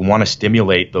 Like you want to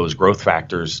stimulate those growth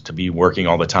factors to be working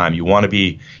all the time. You want to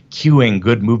be cueing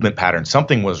good movement patterns.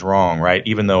 Something was wrong, right?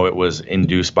 Even though it was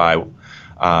induced by,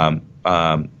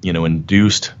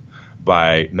 induced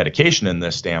by medication in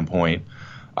this standpoint,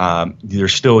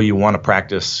 there's still, you want to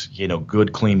practice,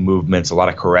 good, clean movements, a lot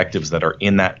of correctives that are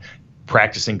in that,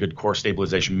 practicing good core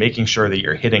stabilization, making sure that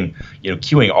you're hitting,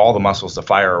 cueing all the muscles to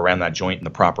fire around that joint in the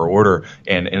proper order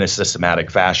and in a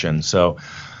systematic fashion. So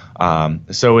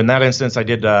in that instance, I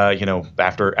did,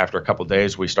 after a couple of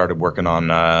days, we started working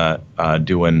on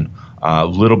doing a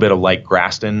little bit of like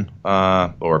Graston,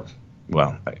 I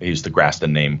use the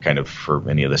Graston name kind of for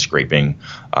any of the scraping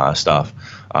stuff.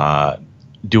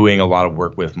 Doing a lot of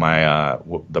work with my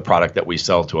the product that we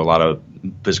sell to a lot of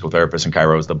physical therapists and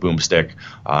chiros, the Boomstick,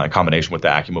 in combination with the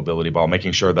AccuMobility Ball,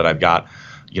 making sure that I've got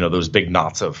those big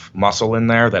knots of muscle in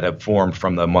there that have formed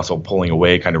from the muscle pulling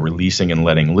away, kind of releasing and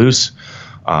letting loose.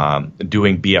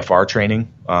 Doing BFR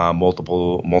training,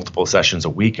 multiple sessions a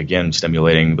week, again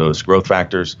stimulating those growth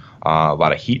factors. A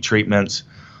lot of heat treatments,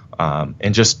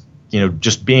 and just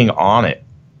being on it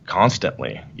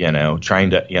constantly.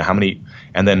 Trying to how many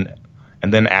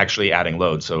and then actually adding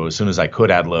load. So as soon as I could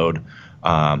add load,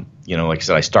 like I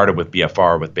said, I started with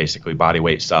BFR with basically body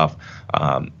weight stuff.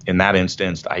 In that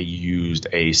instance, I used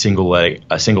a single leg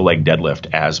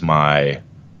deadlift as my,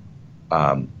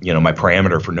 my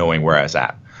parameter for knowing where I was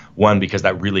at. One, because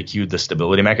that really cued the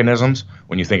stability mechanisms.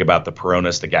 When you think about the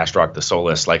peroneus, the gastroc, the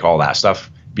soleus, like all that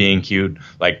stuff being cued,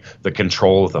 like the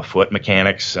control of the foot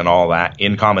mechanics and all that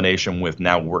in combination with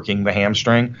now working the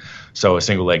hamstring. So a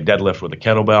single leg deadlift with a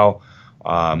kettlebell.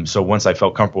 So once I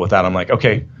felt comfortable with that, I'm like,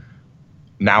 okay,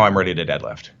 now I'm ready to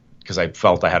deadlift, because I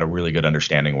felt I had a really good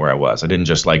understanding where I was. I didn't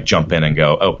just like jump in and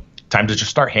go, oh, time to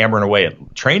just start hammering away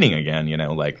at training again,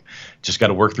 like just got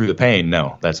to work through the pain.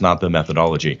 No, that's not the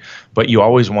methodology. But you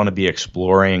always want to be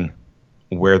exploring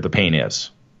where the pain is.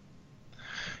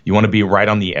 You want to be right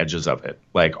on the edges of it,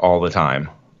 like all the time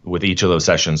with each of those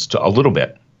sessions, to a little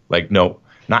bit. Like, no,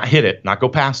 not hit it, not go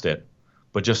past it,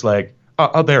 but just like,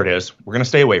 oh, there it is. We're going to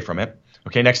stay away from it.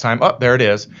 Okay, next time, oh, there it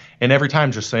is. And every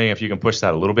time just saying if you can push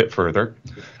that a little bit further.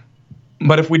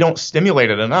 But if we don't stimulate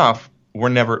it enough, we're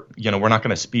never, we're not going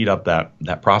to speed up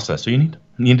that process. So you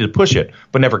need to push it,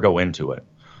 but never go into it.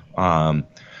 And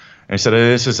I said,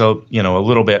 this is a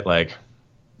little bit like,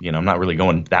 I'm not really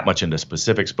going that much into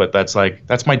specifics, but that's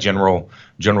my general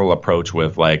approach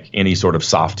with like any sort of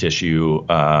soft tissue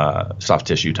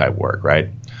type work, right?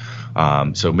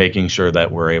 So making sure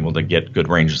that we're able to get good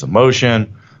ranges of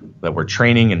motion, that we're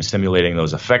training and stimulating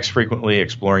those effects frequently,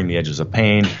 exploring the edges of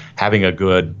pain, having a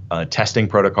good testing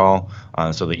protocol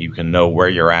so that you can know where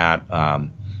you're at.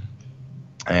 I'm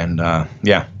going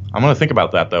to think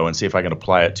about that though and see if I can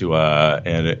apply it to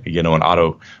an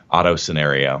auto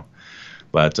scenario.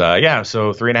 But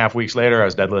so 3.5 weeks later, I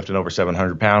was deadlifting over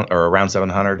 700 pounds, or around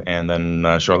 700, and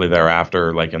then shortly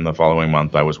thereafter, like in the following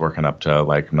month, I was working up to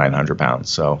like 900 pounds.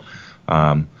 So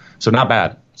not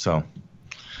bad. So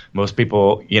most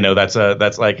people, that's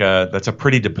a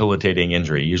pretty debilitating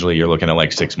injury. Usually, you're looking at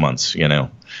like 6 months.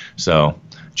 So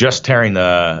just tearing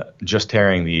the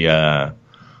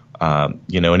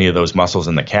any of those muscles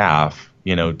in the calf.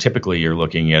 Typically you're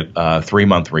looking at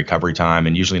 3-month recovery time,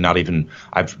 and usually not even.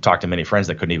 I've talked to many friends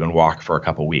that couldn't even walk for a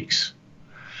couple weeks.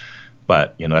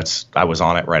 But, I was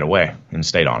on it right away and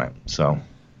stayed on it. So,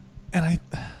 and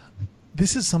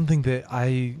this is something that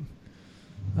I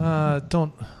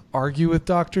don't argue with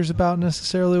doctors about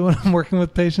necessarily when I'm working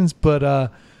with patients, but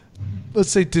let's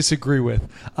say disagree with.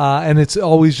 And it's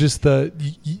always just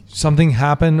something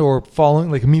happened or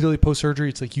following, like immediately post-surgery,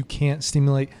 it's like you can't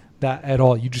stimulate that at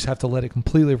all. You just have to let it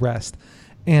completely rest.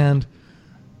 And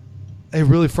it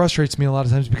really frustrates me a lot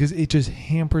of times because it just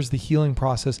hampers the healing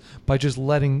process by just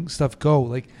letting stuff go.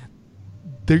 Like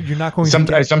you're not going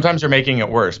to sometimes you're making it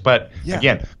worse. But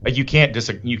again, like you can't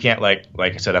like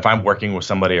I said, if I'm working with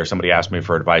somebody or somebody asks me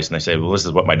for advice and they say, well, this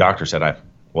is what my doctor said,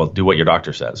 well, do what your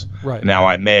doctor says. Right. Now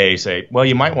I may say, well,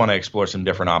 you might want to explore some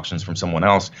different options from someone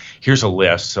else. Here's a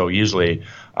list. So usually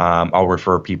I'll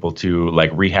refer people to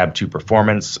like Rehab 2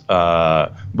 Performance,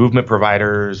 movement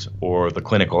providers, or the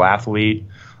clinical athlete,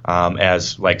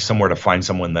 as like somewhere to find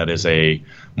someone that is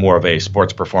more of a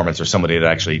sports performance or somebody that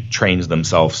actually trains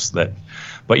themselves.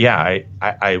 But yeah,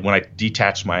 I when I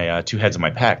detached my 2 heads of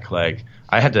my pec, like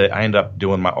I ended up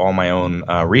doing all my own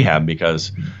rehab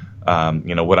because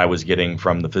what I was getting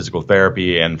from the physical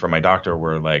therapy and from my doctor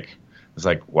was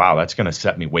like, wow, that's going to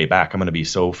set me way back. I'm going to be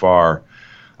so far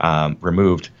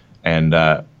removed. And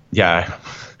I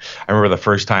remember the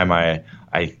first time I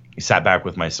sat back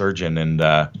with my surgeon and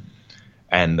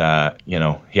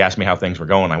he asked me how things were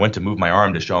going. I went to move my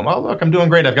arm to show him, oh, look, I'm doing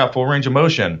great. I've got full range of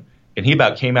motion. And he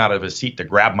about came out of his seat to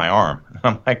grab my arm.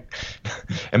 I'm like,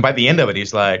 and by the end of it,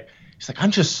 he's like,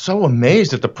 I'm just so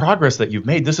amazed at the progress that you've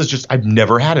made. I've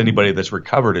never had anybody that's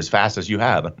recovered as fast as you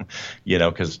have,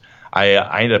 because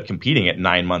I ended up competing at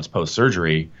 9 months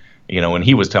post-surgery, and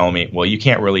he was telling me, well, you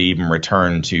can't really even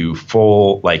return to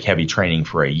full, like, heavy training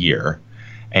for a year,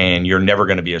 and you're never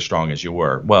going to be as strong as you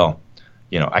were. Well,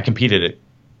 I competed at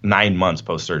 9 months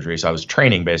post-surgery, so I was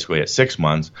training basically at 6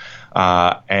 months,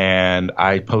 and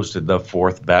I posted the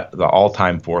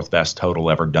all-time 4th best total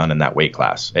ever done in that weight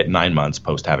class at 9 months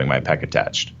post having my pec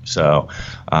attached. So,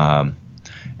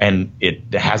 and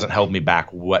it hasn't held me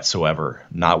back whatsoever,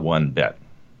 not one bit.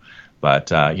 But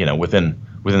within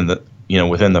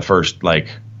the first like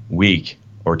week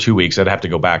or 2 weeks, I'd have to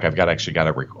go back. I've got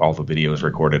all the videos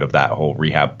recorded of that whole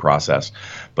rehab process.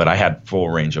 But I had full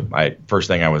range of. First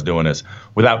thing I was doing is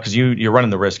because you're running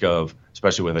the risk of,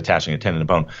 especially with attaching a tendon to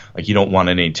bone, like you don't want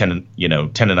any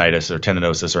tendonitis or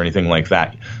tendinosis or anything like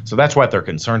that. So that's what they're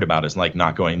concerned about, is like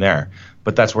not going there.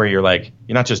 But that's where you're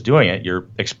not just doing it, you're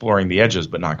exploring the edges,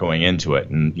 but not going into it,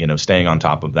 and staying on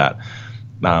top of that.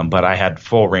 But I had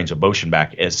full range of motion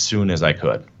back as soon as I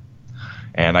could.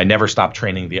 And I never stopped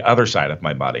training the other side of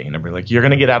my body. And everybody's like, you're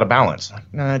going to get out of balance.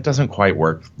 Like, nah, it doesn't quite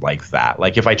work like that.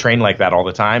 Like if I train like that all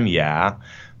the time, yeah.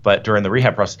 But during the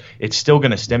rehab process, it's still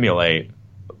going to stimulate,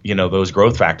 those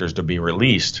growth factors to be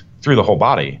released through the whole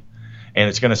body. And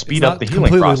it's going to speed up the healing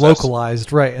process. It's completely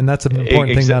localized, right? And that's an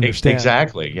important thing to understand.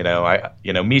 Exactly.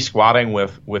 Me squatting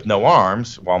with no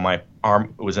arms while my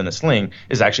arm was in a sling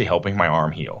is actually helping my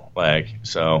arm heal.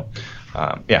 So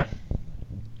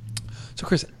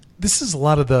Chris, this is a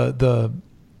lot of the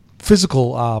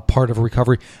physical part of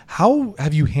recovery. How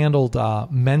have you handled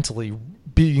mentally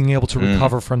being able to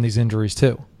recover from these injuries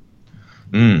too?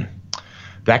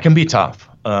 That can be tough.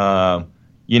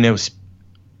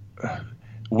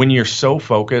 When you're so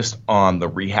focused on the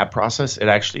rehab process, it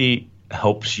actually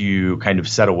helps you kind of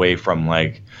set away from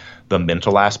like the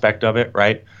mental aspect of it,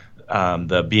 right?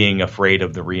 The being afraid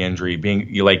of the re-injury,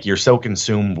 you're so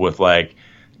consumed with like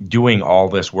doing all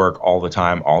this work all the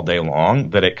time, all day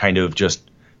long, that it kind of just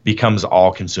becomes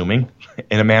all consuming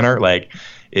in a manner.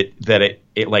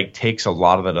 It takes a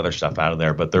lot of that other stuff out of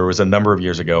there. But there was a number of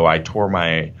years ago, I tore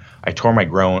my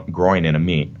groin in a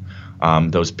meet.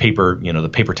 Those the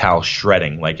paper towel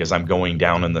shredding, like as I'm going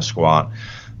down in the squat,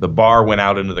 the bar went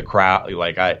out into the crowd.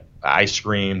 Like I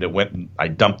screamed, I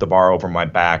dumped the bar over my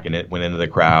back and it went into the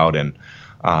crowd. And,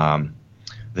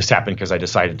 this happened because I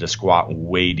decided to squat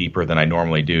way deeper than I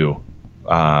normally do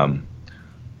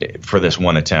for this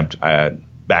one attempt.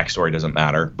 Backstory doesn't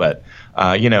matter, but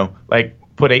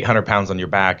put 800 pounds on your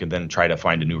back and then try to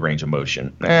find a new range of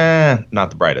motion. Not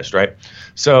the brightest, right?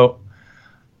 So,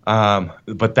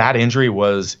 but that injury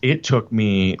it took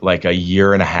me like a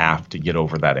year and a half to get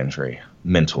over that injury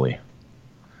mentally,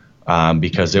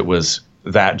 because it was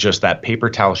that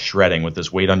paper towel shredding with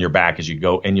this weight on your back as you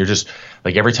go, and you're just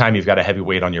like, every time you've got a heavy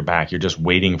weight on your back, you're just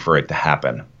waiting for it to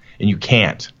happen, and you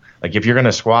can't. Like if you're going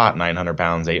to squat 900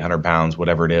 pounds, 800 pounds,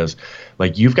 whatever it is,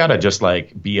 like you've got to just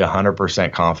like be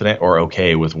 100% confident or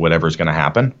okay with whatever's going to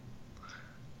happen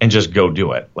and just go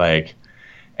do it.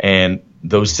 And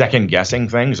those second guessing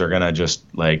things are going to just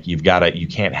like, you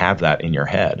can't have that in your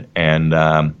head. And,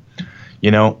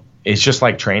 it's just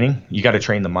like training. You got to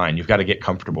train the mind. You've got to get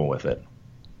comfortable with it.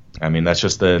 I mean, that's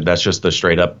just the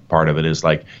straight up part of it is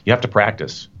like, you have to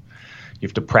practice. You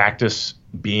have to practice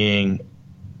being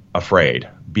afraid,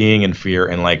 being in fear,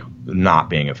 and like not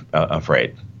being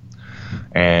afraid.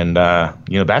 And,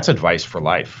 that's advice for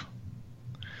life,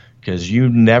 because you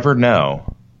never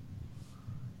know.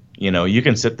 You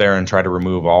can sit there and try to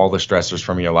remove all the stressors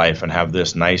from your life and have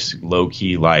this nice low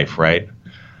key life, right?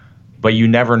 But you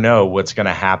never know what's going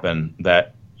to happen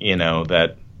that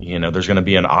there's going to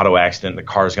be an auto accident, the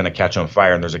car's going to catch on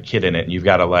fire and there's a kid in it, and you've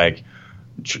got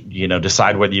to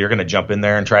decide whether you're going to jump in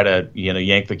there and try to,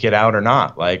 yank the kid out or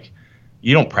not. Like,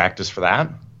 you don't practice for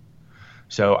that.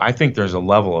 So I think there's a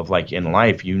level of like in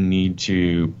life, you need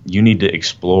to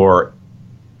explore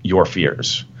your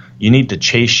fears. You need to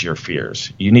chase your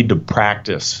fears. You need to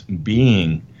practice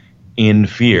being in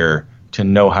fear to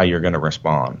know how you're going to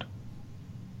respond.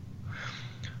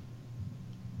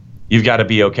 You've got to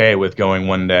be okay with going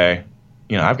one day,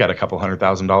 I've got a couple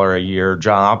 $100,000 a year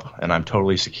job and I'm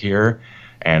totally secure,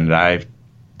 and I'm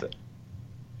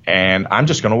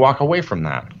just going to walk away from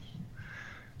that.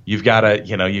 You've got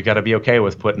to be okay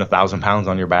with putting 1,000 pounds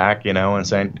on your back, and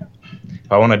saying,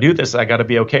 if I want to do this, I got to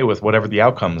be okay with whatever the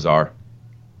outcomes are,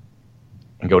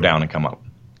 and go down and come up.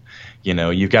 You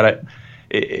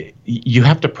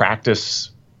have to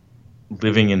practice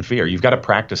living in fear. You've got to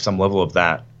practice some level of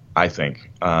that, I think,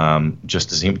 just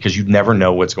to see, because you never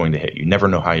know what's going to hit. You never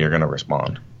know how you're going to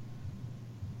respond.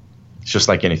 It's just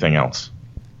like anything else.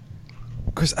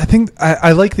 Chris, I think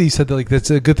I like that you said that, like, that's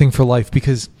a good thing for life,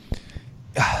 because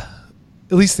at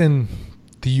least in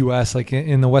the U.S., like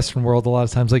in the Western world, a lot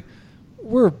of times, like,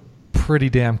 we're pretty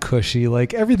damn cushy.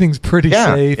 Like, everything's pretty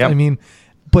safe. Yep. I mean,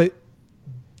 but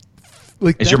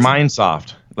like, is your mind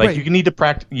soft? Like, right. You need to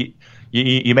practice.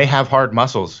 You may have hard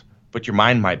muscles, but your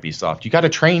mind might be soft. You got to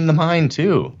train the mind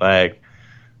too. Like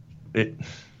it,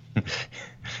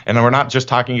 and we're not just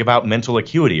talking about mental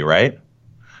acuity, right?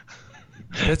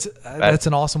 That's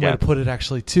an awesome way to put it,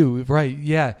 actually, too. Right?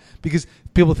 Yeah, because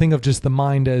people think of just the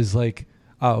mind as like,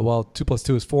 2 +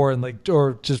 2 is 4, and like,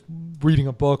 or just reading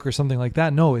a book or something like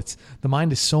that. No, the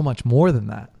mind is so much more than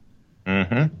that.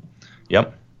 Mm-hmm.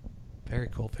 Yep. Very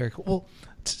cool. Very cool. Well,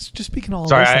 just speaking all.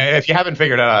 Sorry, if you haven't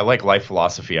figured out, I like life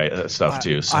philosophy stuff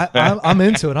too. So. I'm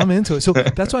into it. So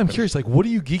that's why I'm curious. Like, what are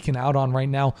you geeking out on right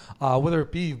now? Whether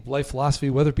it be life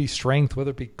philosophy, whether it be strength, whether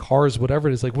it be cars, whatever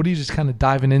it is. Like, what are you just kind of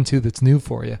diving into that's new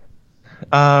for you?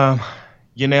 I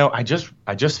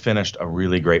just finished a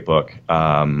really great book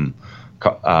by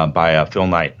Phil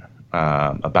Knight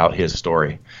about his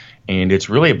story, and it's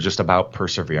really just about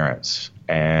perseverance.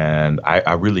 And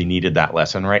I really needed that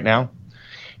lesson right now.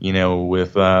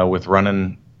 With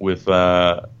running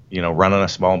a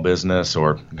small business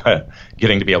or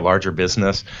getting to be a larger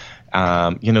business,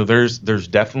 there's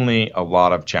definitely a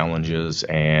lot of challenges,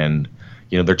 and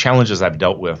there are challenges I've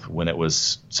dealt with when it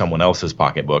was someone else's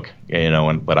pocketbook,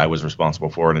 but I was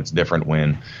responsible for it. And it's different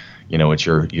when, it's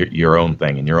your own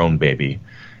thing and your own baby,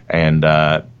 and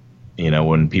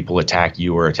when people attack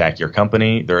you or attack your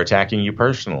company, they're attacking you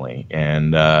personally.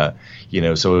 And,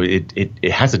 so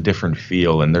it has a different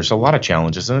feel, and there's a lot of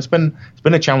challenges, and it's been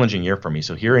a challenging year for me.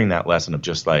 So hearing that lesson of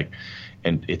just like,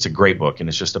 and it's a great book, and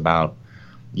it's just about,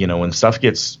 when stuff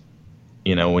gets,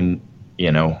 when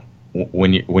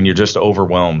you're just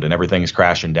overwhelmed and everything's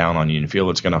crashing down on you and feel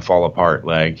it's going to fall apart,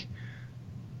 like,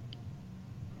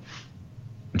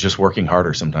 just working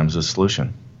harder sometimes is a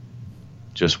solution.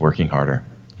 Just working harder.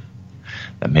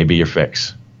 That may be your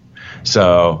fix.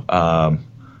 So I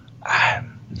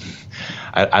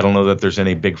don't know that there's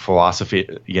any big philosophy,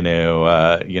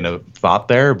 thought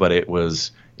there, but it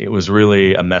was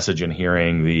really a message in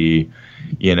hearing the,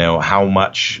 how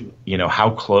much, how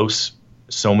close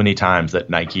so many times that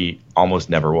Nike almost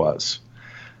never was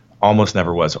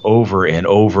over and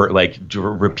over, like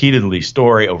repeatedly,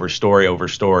 story over story over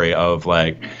story of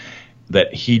like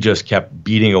that he just kept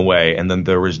beating away, and then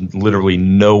there was literally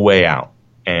no way out.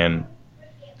 And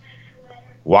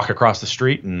walk across the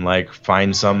street and like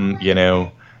find some,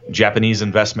 Japanese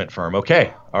investment firm.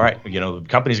 Okay. All right. The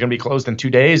company's going to be closed in 2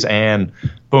 days, and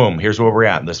boom, here's where we're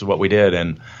at. This is what we did.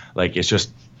 And like, it's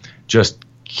just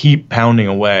keep pounding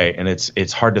away. And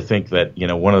it's hard to think that,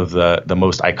 one of the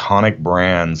most iconic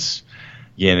brands,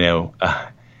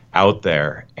 out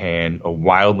there, and a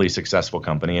wildly successful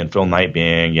company, and Phil Knight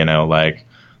being, the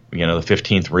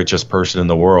 15th richest person in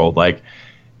the world, like,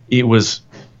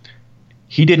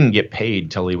 he didn't get paid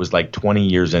till he was like 20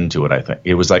 years into it, I think.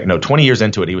 It was like, 20 years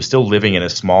into it. He was still living in a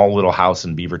small little house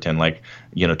in Beaverton, like,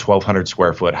 1,200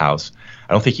 square foot house.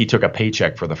 I don't think he took a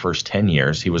paycheck for the first 10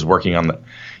 years. He was working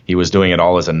he was doing it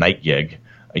all as a night gig.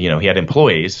 he had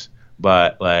employees,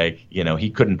 but like, he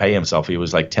couldn't pay himself. He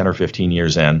was like 10 or 15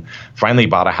 years in, finally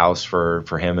bought a house for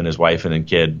him and his wife and a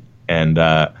kid. And,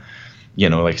 like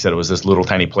I said, it was this little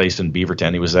tiny place in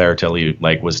Beaverton. He was there till he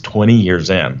like was 20 years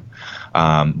in,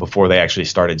 before they actually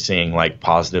started seeing like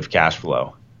positive cash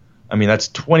flow. I mean, that's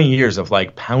 20 years of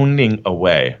like pounding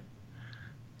away,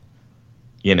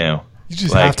 You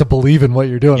just have to believe in what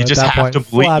you're doing. You just have to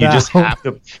believe.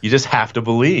 You just have to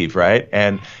believe, right?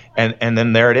 And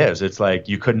then there it is. It's like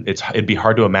it'd be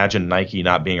hard to imagine Nike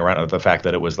not being around. The fact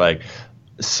that it was like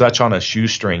such on a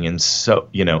shoestring and so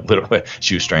little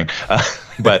shoestring,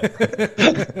 but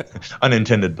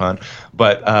unintended pun.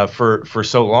 But for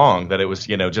so long that it was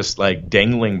just like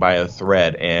dangling by a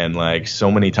thread, and like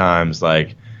so many times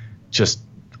like just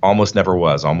almost never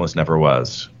was, and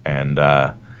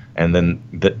then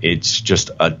it's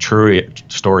just a true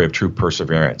story of true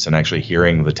perseverance, and actually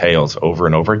hearing the tales over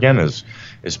and over again is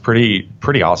pretty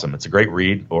awesome. It's a great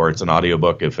read, or it's an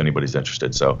audiobook if anybody's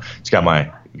interested. So it's got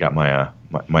my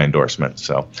endorsement.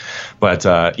 So, but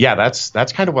yeah,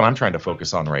 that's kind of what I'm trying to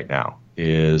focus on right now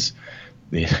is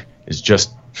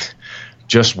just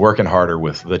working harder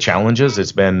with the challenges.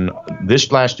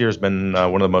 This last year has been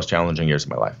one of the most challenging years of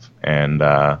my life, and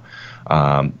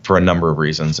for a number of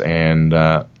reasons, and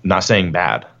not saying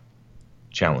bad,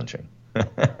 challenging.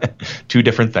 Two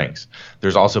different things.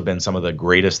 There's also been some of the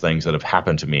greatest things that have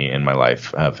happened to me in my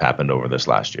life have happened over this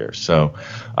last year. So,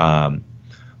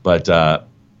 but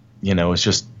it's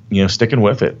just, sticking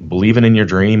with it, believing in your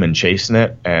dream and chasing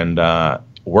it, and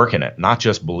working it, not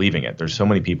just believing it. There's so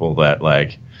many people that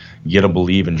like get to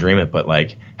believe and dream it, but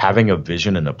like having a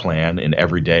vision and a plan, and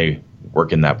every day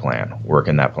working that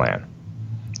plan,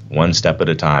 one step at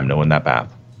a time, knowing that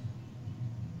path.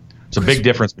 It's a big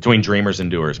difference between dreamers and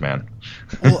doers, man.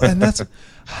 Well, and that's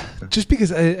just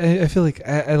because I feel like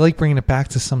I like bringing it back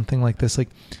to something like this. Like,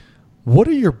 what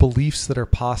are your beliefs that are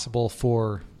possible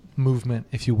for movement,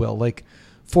 if you will? Like,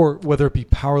 for whether it be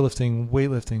powerlifting,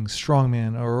 weightlifting,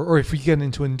 strongman, or if we get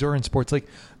into endurance sports, like,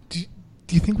 do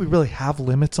you think we really have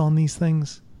limits on these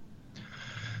things?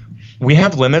 We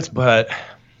have limits, but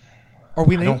are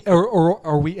we or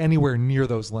are we anywhere near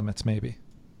those limits? Maybe.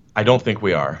 I don't think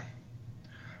we are.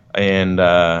 And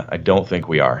I don't think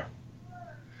we are.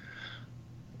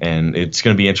 And it's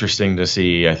going to be interesting to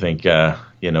see, I think, as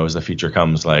the future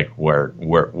comes, like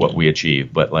what we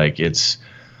achieve. But like, it's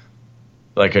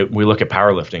like we look at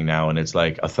powerlifting now, and it's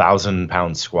like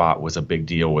 1,000-pound squat was a big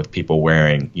deal with people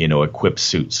wearing, equipped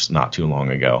suits not too long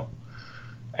ago.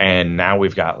 And now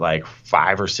we've got like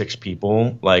 5 or 6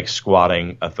 people like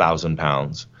squatting 1,000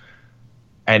 pounds.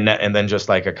 And then just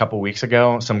like a couple weeks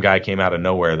ago, some guy came out of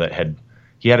nowhere that had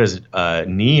his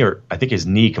knee, or I think his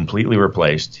knee, completely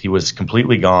replaced. He was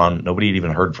completely gone. Nobody had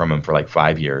even heard from him for like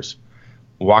 5 years.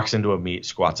 Walks into a meet,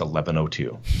 squats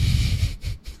 1102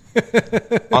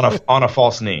 on a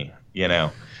false knee,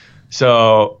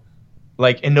 So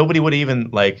like, and nobody would even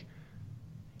like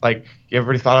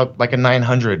everybody thought of like a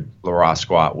 900 Larosse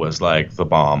squat was like the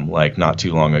bomb, like not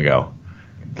too long ago.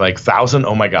 Like 1,000,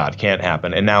 oh my God, can't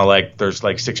happen. And now like there's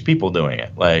like 6 people doing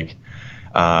it. Like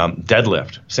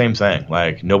deadlift, same thing.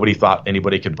 Like nobody thought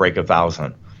anybody could break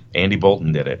 1,000. Andy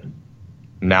Bolton did it.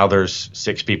 Now there's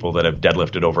 6 people that have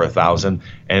deadlifted over 1,000,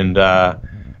 and now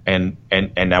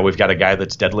we've got a guy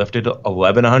that's deadlifted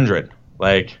 1,100.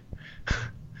 Like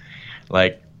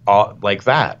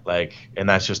that. Like, and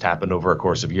that's just happened over a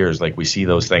course of years. Like we see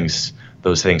those things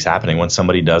happening when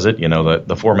somebody does it.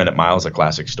 The 4-minute mile is a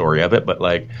classic story of it. But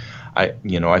like, I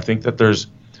think that there's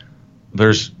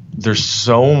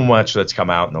so much that's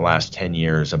come out in the last 10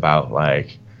 years about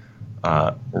like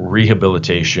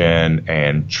rehabilitation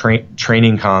and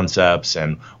training concepts.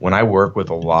 And when I work with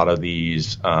a lot of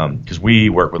these, because we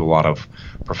work with a lot of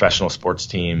professional sports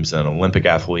teams and Olympic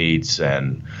athletes,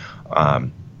 and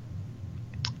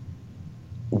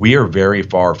we are very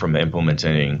far from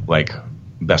implementing like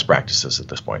best practices at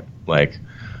this point. Like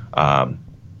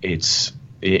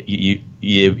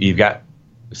you've got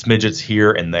smidgets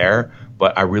here and there,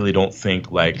 but I really don't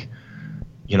think like,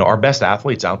 our best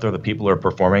athletes out there, the people who are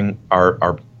performing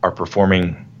are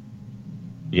performing,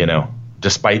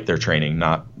 despite their training,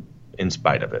 not in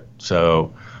spite of it.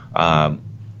 So,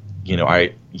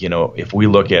 if we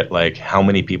look at like how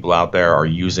many people out there are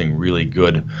using really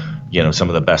good, some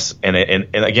of the best, and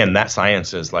again, that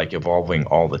science is like evolving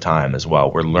all the time as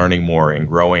well. We're learning more and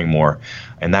growing more,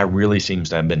 and that really seems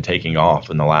to have been taking off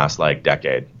in the last like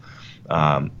decade.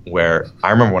 Where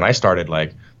I remember when I started,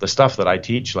 like the stuff that I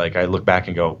teach, like I look back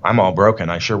and go, I'm all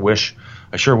broken. I sure wish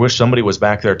somebody was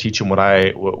back there teaching what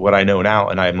I know now.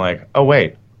 And I'm like, oh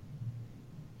wait,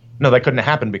 no, that couldn't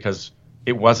happen because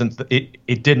it wasn't,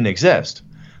 it didn't exist.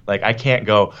 Like, I can't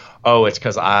go, oh, it's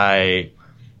because I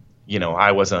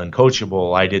was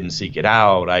uncoachable. I didn't seek it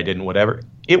out. I didn't whatever.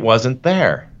 It wasn't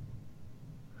there.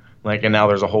 Like, and now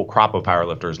there's a whole crop of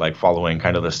powerlifters like following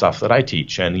kind of the stuff that I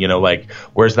teach. And, like,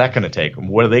 where's that going to take them?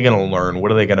 What are they going to learn?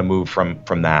 What are they going to move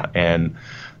from that? And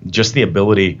just the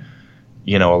ability,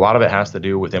 a lot of it has to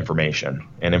do with information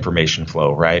and information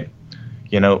flow, right?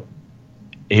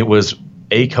 It was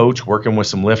a coach working with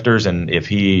some lifters, and if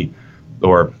he,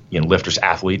 or, lifters,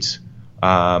 athletes,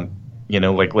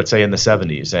 like, let's say in the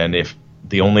 70s, and if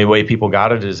the only way people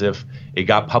got it is if it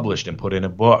got published and put in a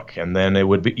book, and then it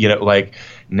would be, like,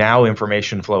 now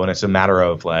information flow, and it's a matter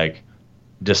of like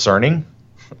discerning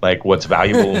like what's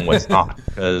valuable and what's not,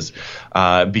 because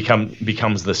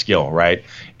becomes the skill, right?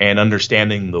 And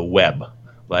understanding the web,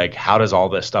 like, how does all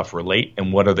this stuff relate,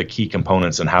 and what are the key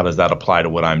components, and how does that apply to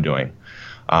what I'm doing?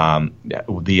 The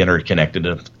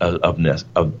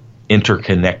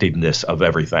interconnectedness of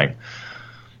everything.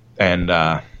 And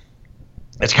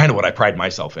it's kind of what I pride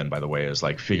myself in, by the way, is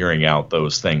like figuring out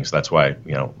those things. That's why,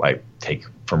 I take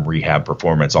from rehab,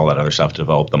 performance, all that other stuff to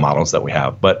develop the models that we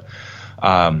have. But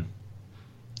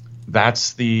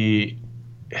that's the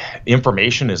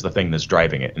information is the thing that's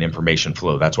driving it, and information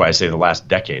flow. That's why I say the last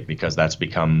decade, because that's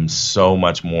become so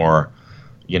much more,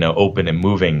 open and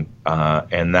moving.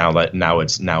 And now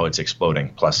it's exploding.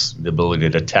 Plus the ability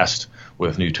to test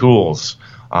with new tools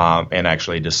and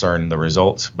actually discern the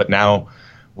results. But now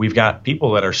we've got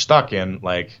people that are stuck in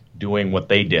like doing what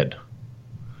they did.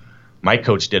 My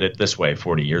coach did it this way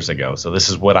 40 years ago, so this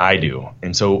is what I do.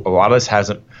 And so a lot of this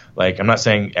hasn't, like, I'm not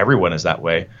saying everyone is that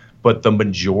way, but the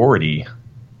majority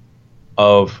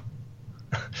of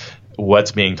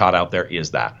what's being taught out there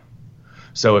is that.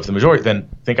 So if the majority, then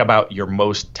think about your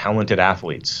most talented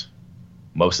athletes.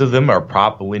 Most of them are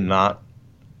probably not,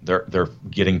 they're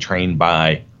getting trained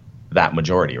by that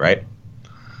majority, right?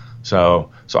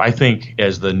 So I think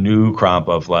as the new crop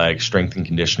of like strength and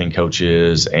conditioning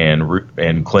coaches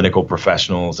and clinical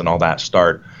professionals and all that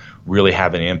start really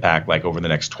having an impact, like over the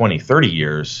next 20, 30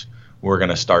 years, we're going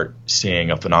to start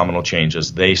seeing a phenomenal change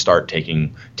as they start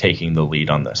taking the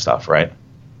lead on this stuff, right?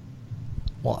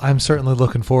 Well, I'm certainly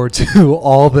looking forward to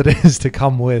all that is to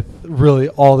come with really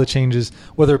all the changes,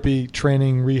 whether it be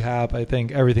training, rehab. I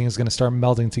think everything is going to start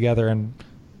melding together and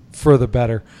for the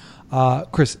better.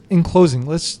 Chris, in closing,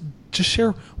 let's just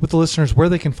share with the listeners where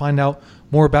they can find out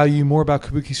more about you, more about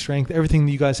Kabuki Strength, everything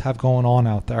that you guys have going on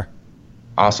out there.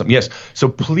 Awesome. Yes. So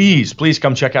please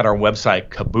come check out our website,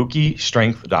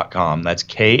 kabukistrength.com. That's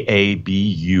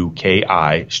KABUKI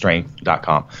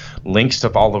strength.com. Links to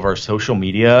all of our social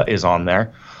media is on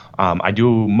there. I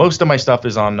do most of my stuff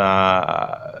is on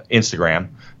Instagram,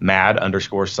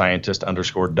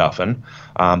 mad_scientist_Duffin.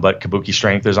 But Kabuki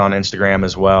Strength is on Instagram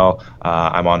as well.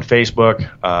 I'm on Facebook.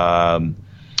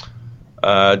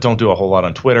 Don't do a whole lot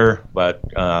on Twitter, but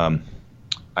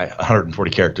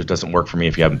 140 characters doesn't work for me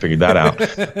if you haven't figured that out.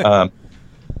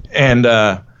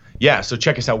 So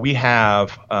check us out. We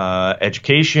have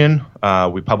education.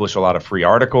 We publish a lot of free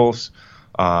articles.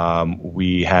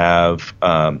 We have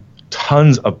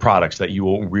tons of products that you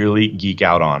will really geek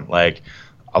out on, like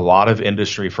a lot of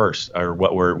industry first,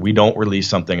 or we don't release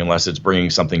something unless it's bringing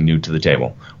something new to the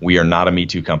table. We are not a Me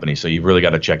Too company, so you've really got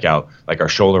to check out like our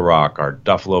shoulder rock, our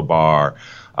Duffalo bar,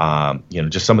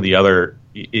 just some of the other.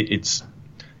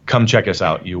 Come check us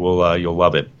out. You'll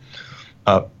love it.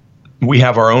 We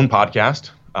have our own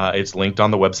podcast. It's linked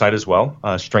on the website as well,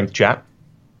 Strength Chat,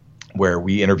 where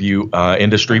we interview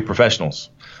industry professionals.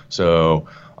 So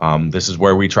this is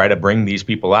where we try to bring these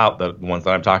people out, the ones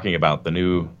that I'm talking about, the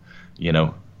new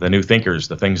thinkers,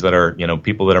 the things that are,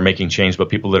 people that are making change, but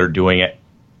people that are doing it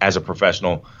as a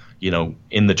professional,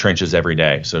 in the trenches every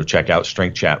day. So check out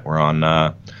Strength Chat. We're on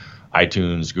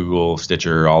iTunes, Google,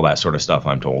 Stitcher, all that sort of stuff,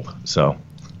 I'm told. So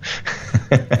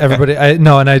everybody, and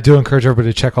I do encourage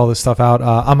everybody to check all this stuff out.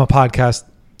 I'm a podcast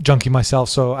junkie myself,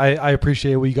 so I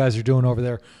appreciate what you guys are doing over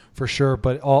there for sure.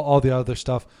 But all the other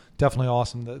stuff, definitely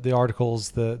awesome. The articles,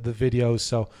 the videos.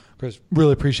 So Chris,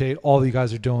 really appreciate all that you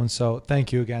guys are doing. So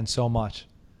thank you again so much.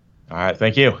 All right.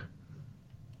 Thank you.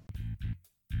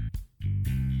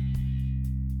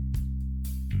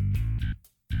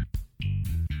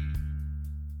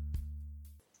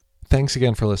 Thanks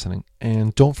again for listening.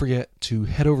 And don't forget to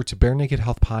head over to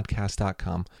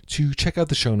barenakedhealthpodcast.com to check out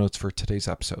the show notes for today's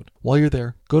episode. While you're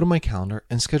there, go to my calendar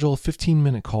and schedule a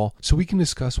 15-minute call so we can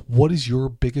discuss what is your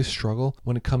biggest struggle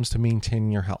when it comes to maintaining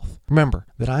your health. Remember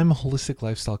that I'm a holistic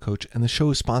lifestyle coach and the show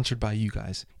is sponsored by you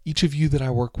guys. Each of you that I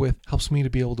work with helps me to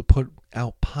be able to put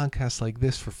out podcasts like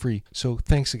this for free. So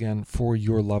thanks again for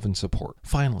your love and support.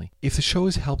 Finally, if the show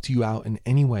has helped you out in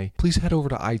any way, please head over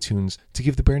to iTunes to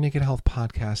give the Bare Naked Health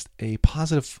podcast a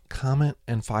positive comment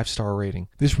and 5-star rating.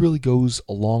 This really goes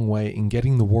a long way in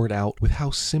getting the word out with how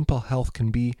simple health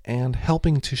can be and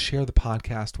helping to share the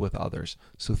podcast with others.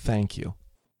 So thank you.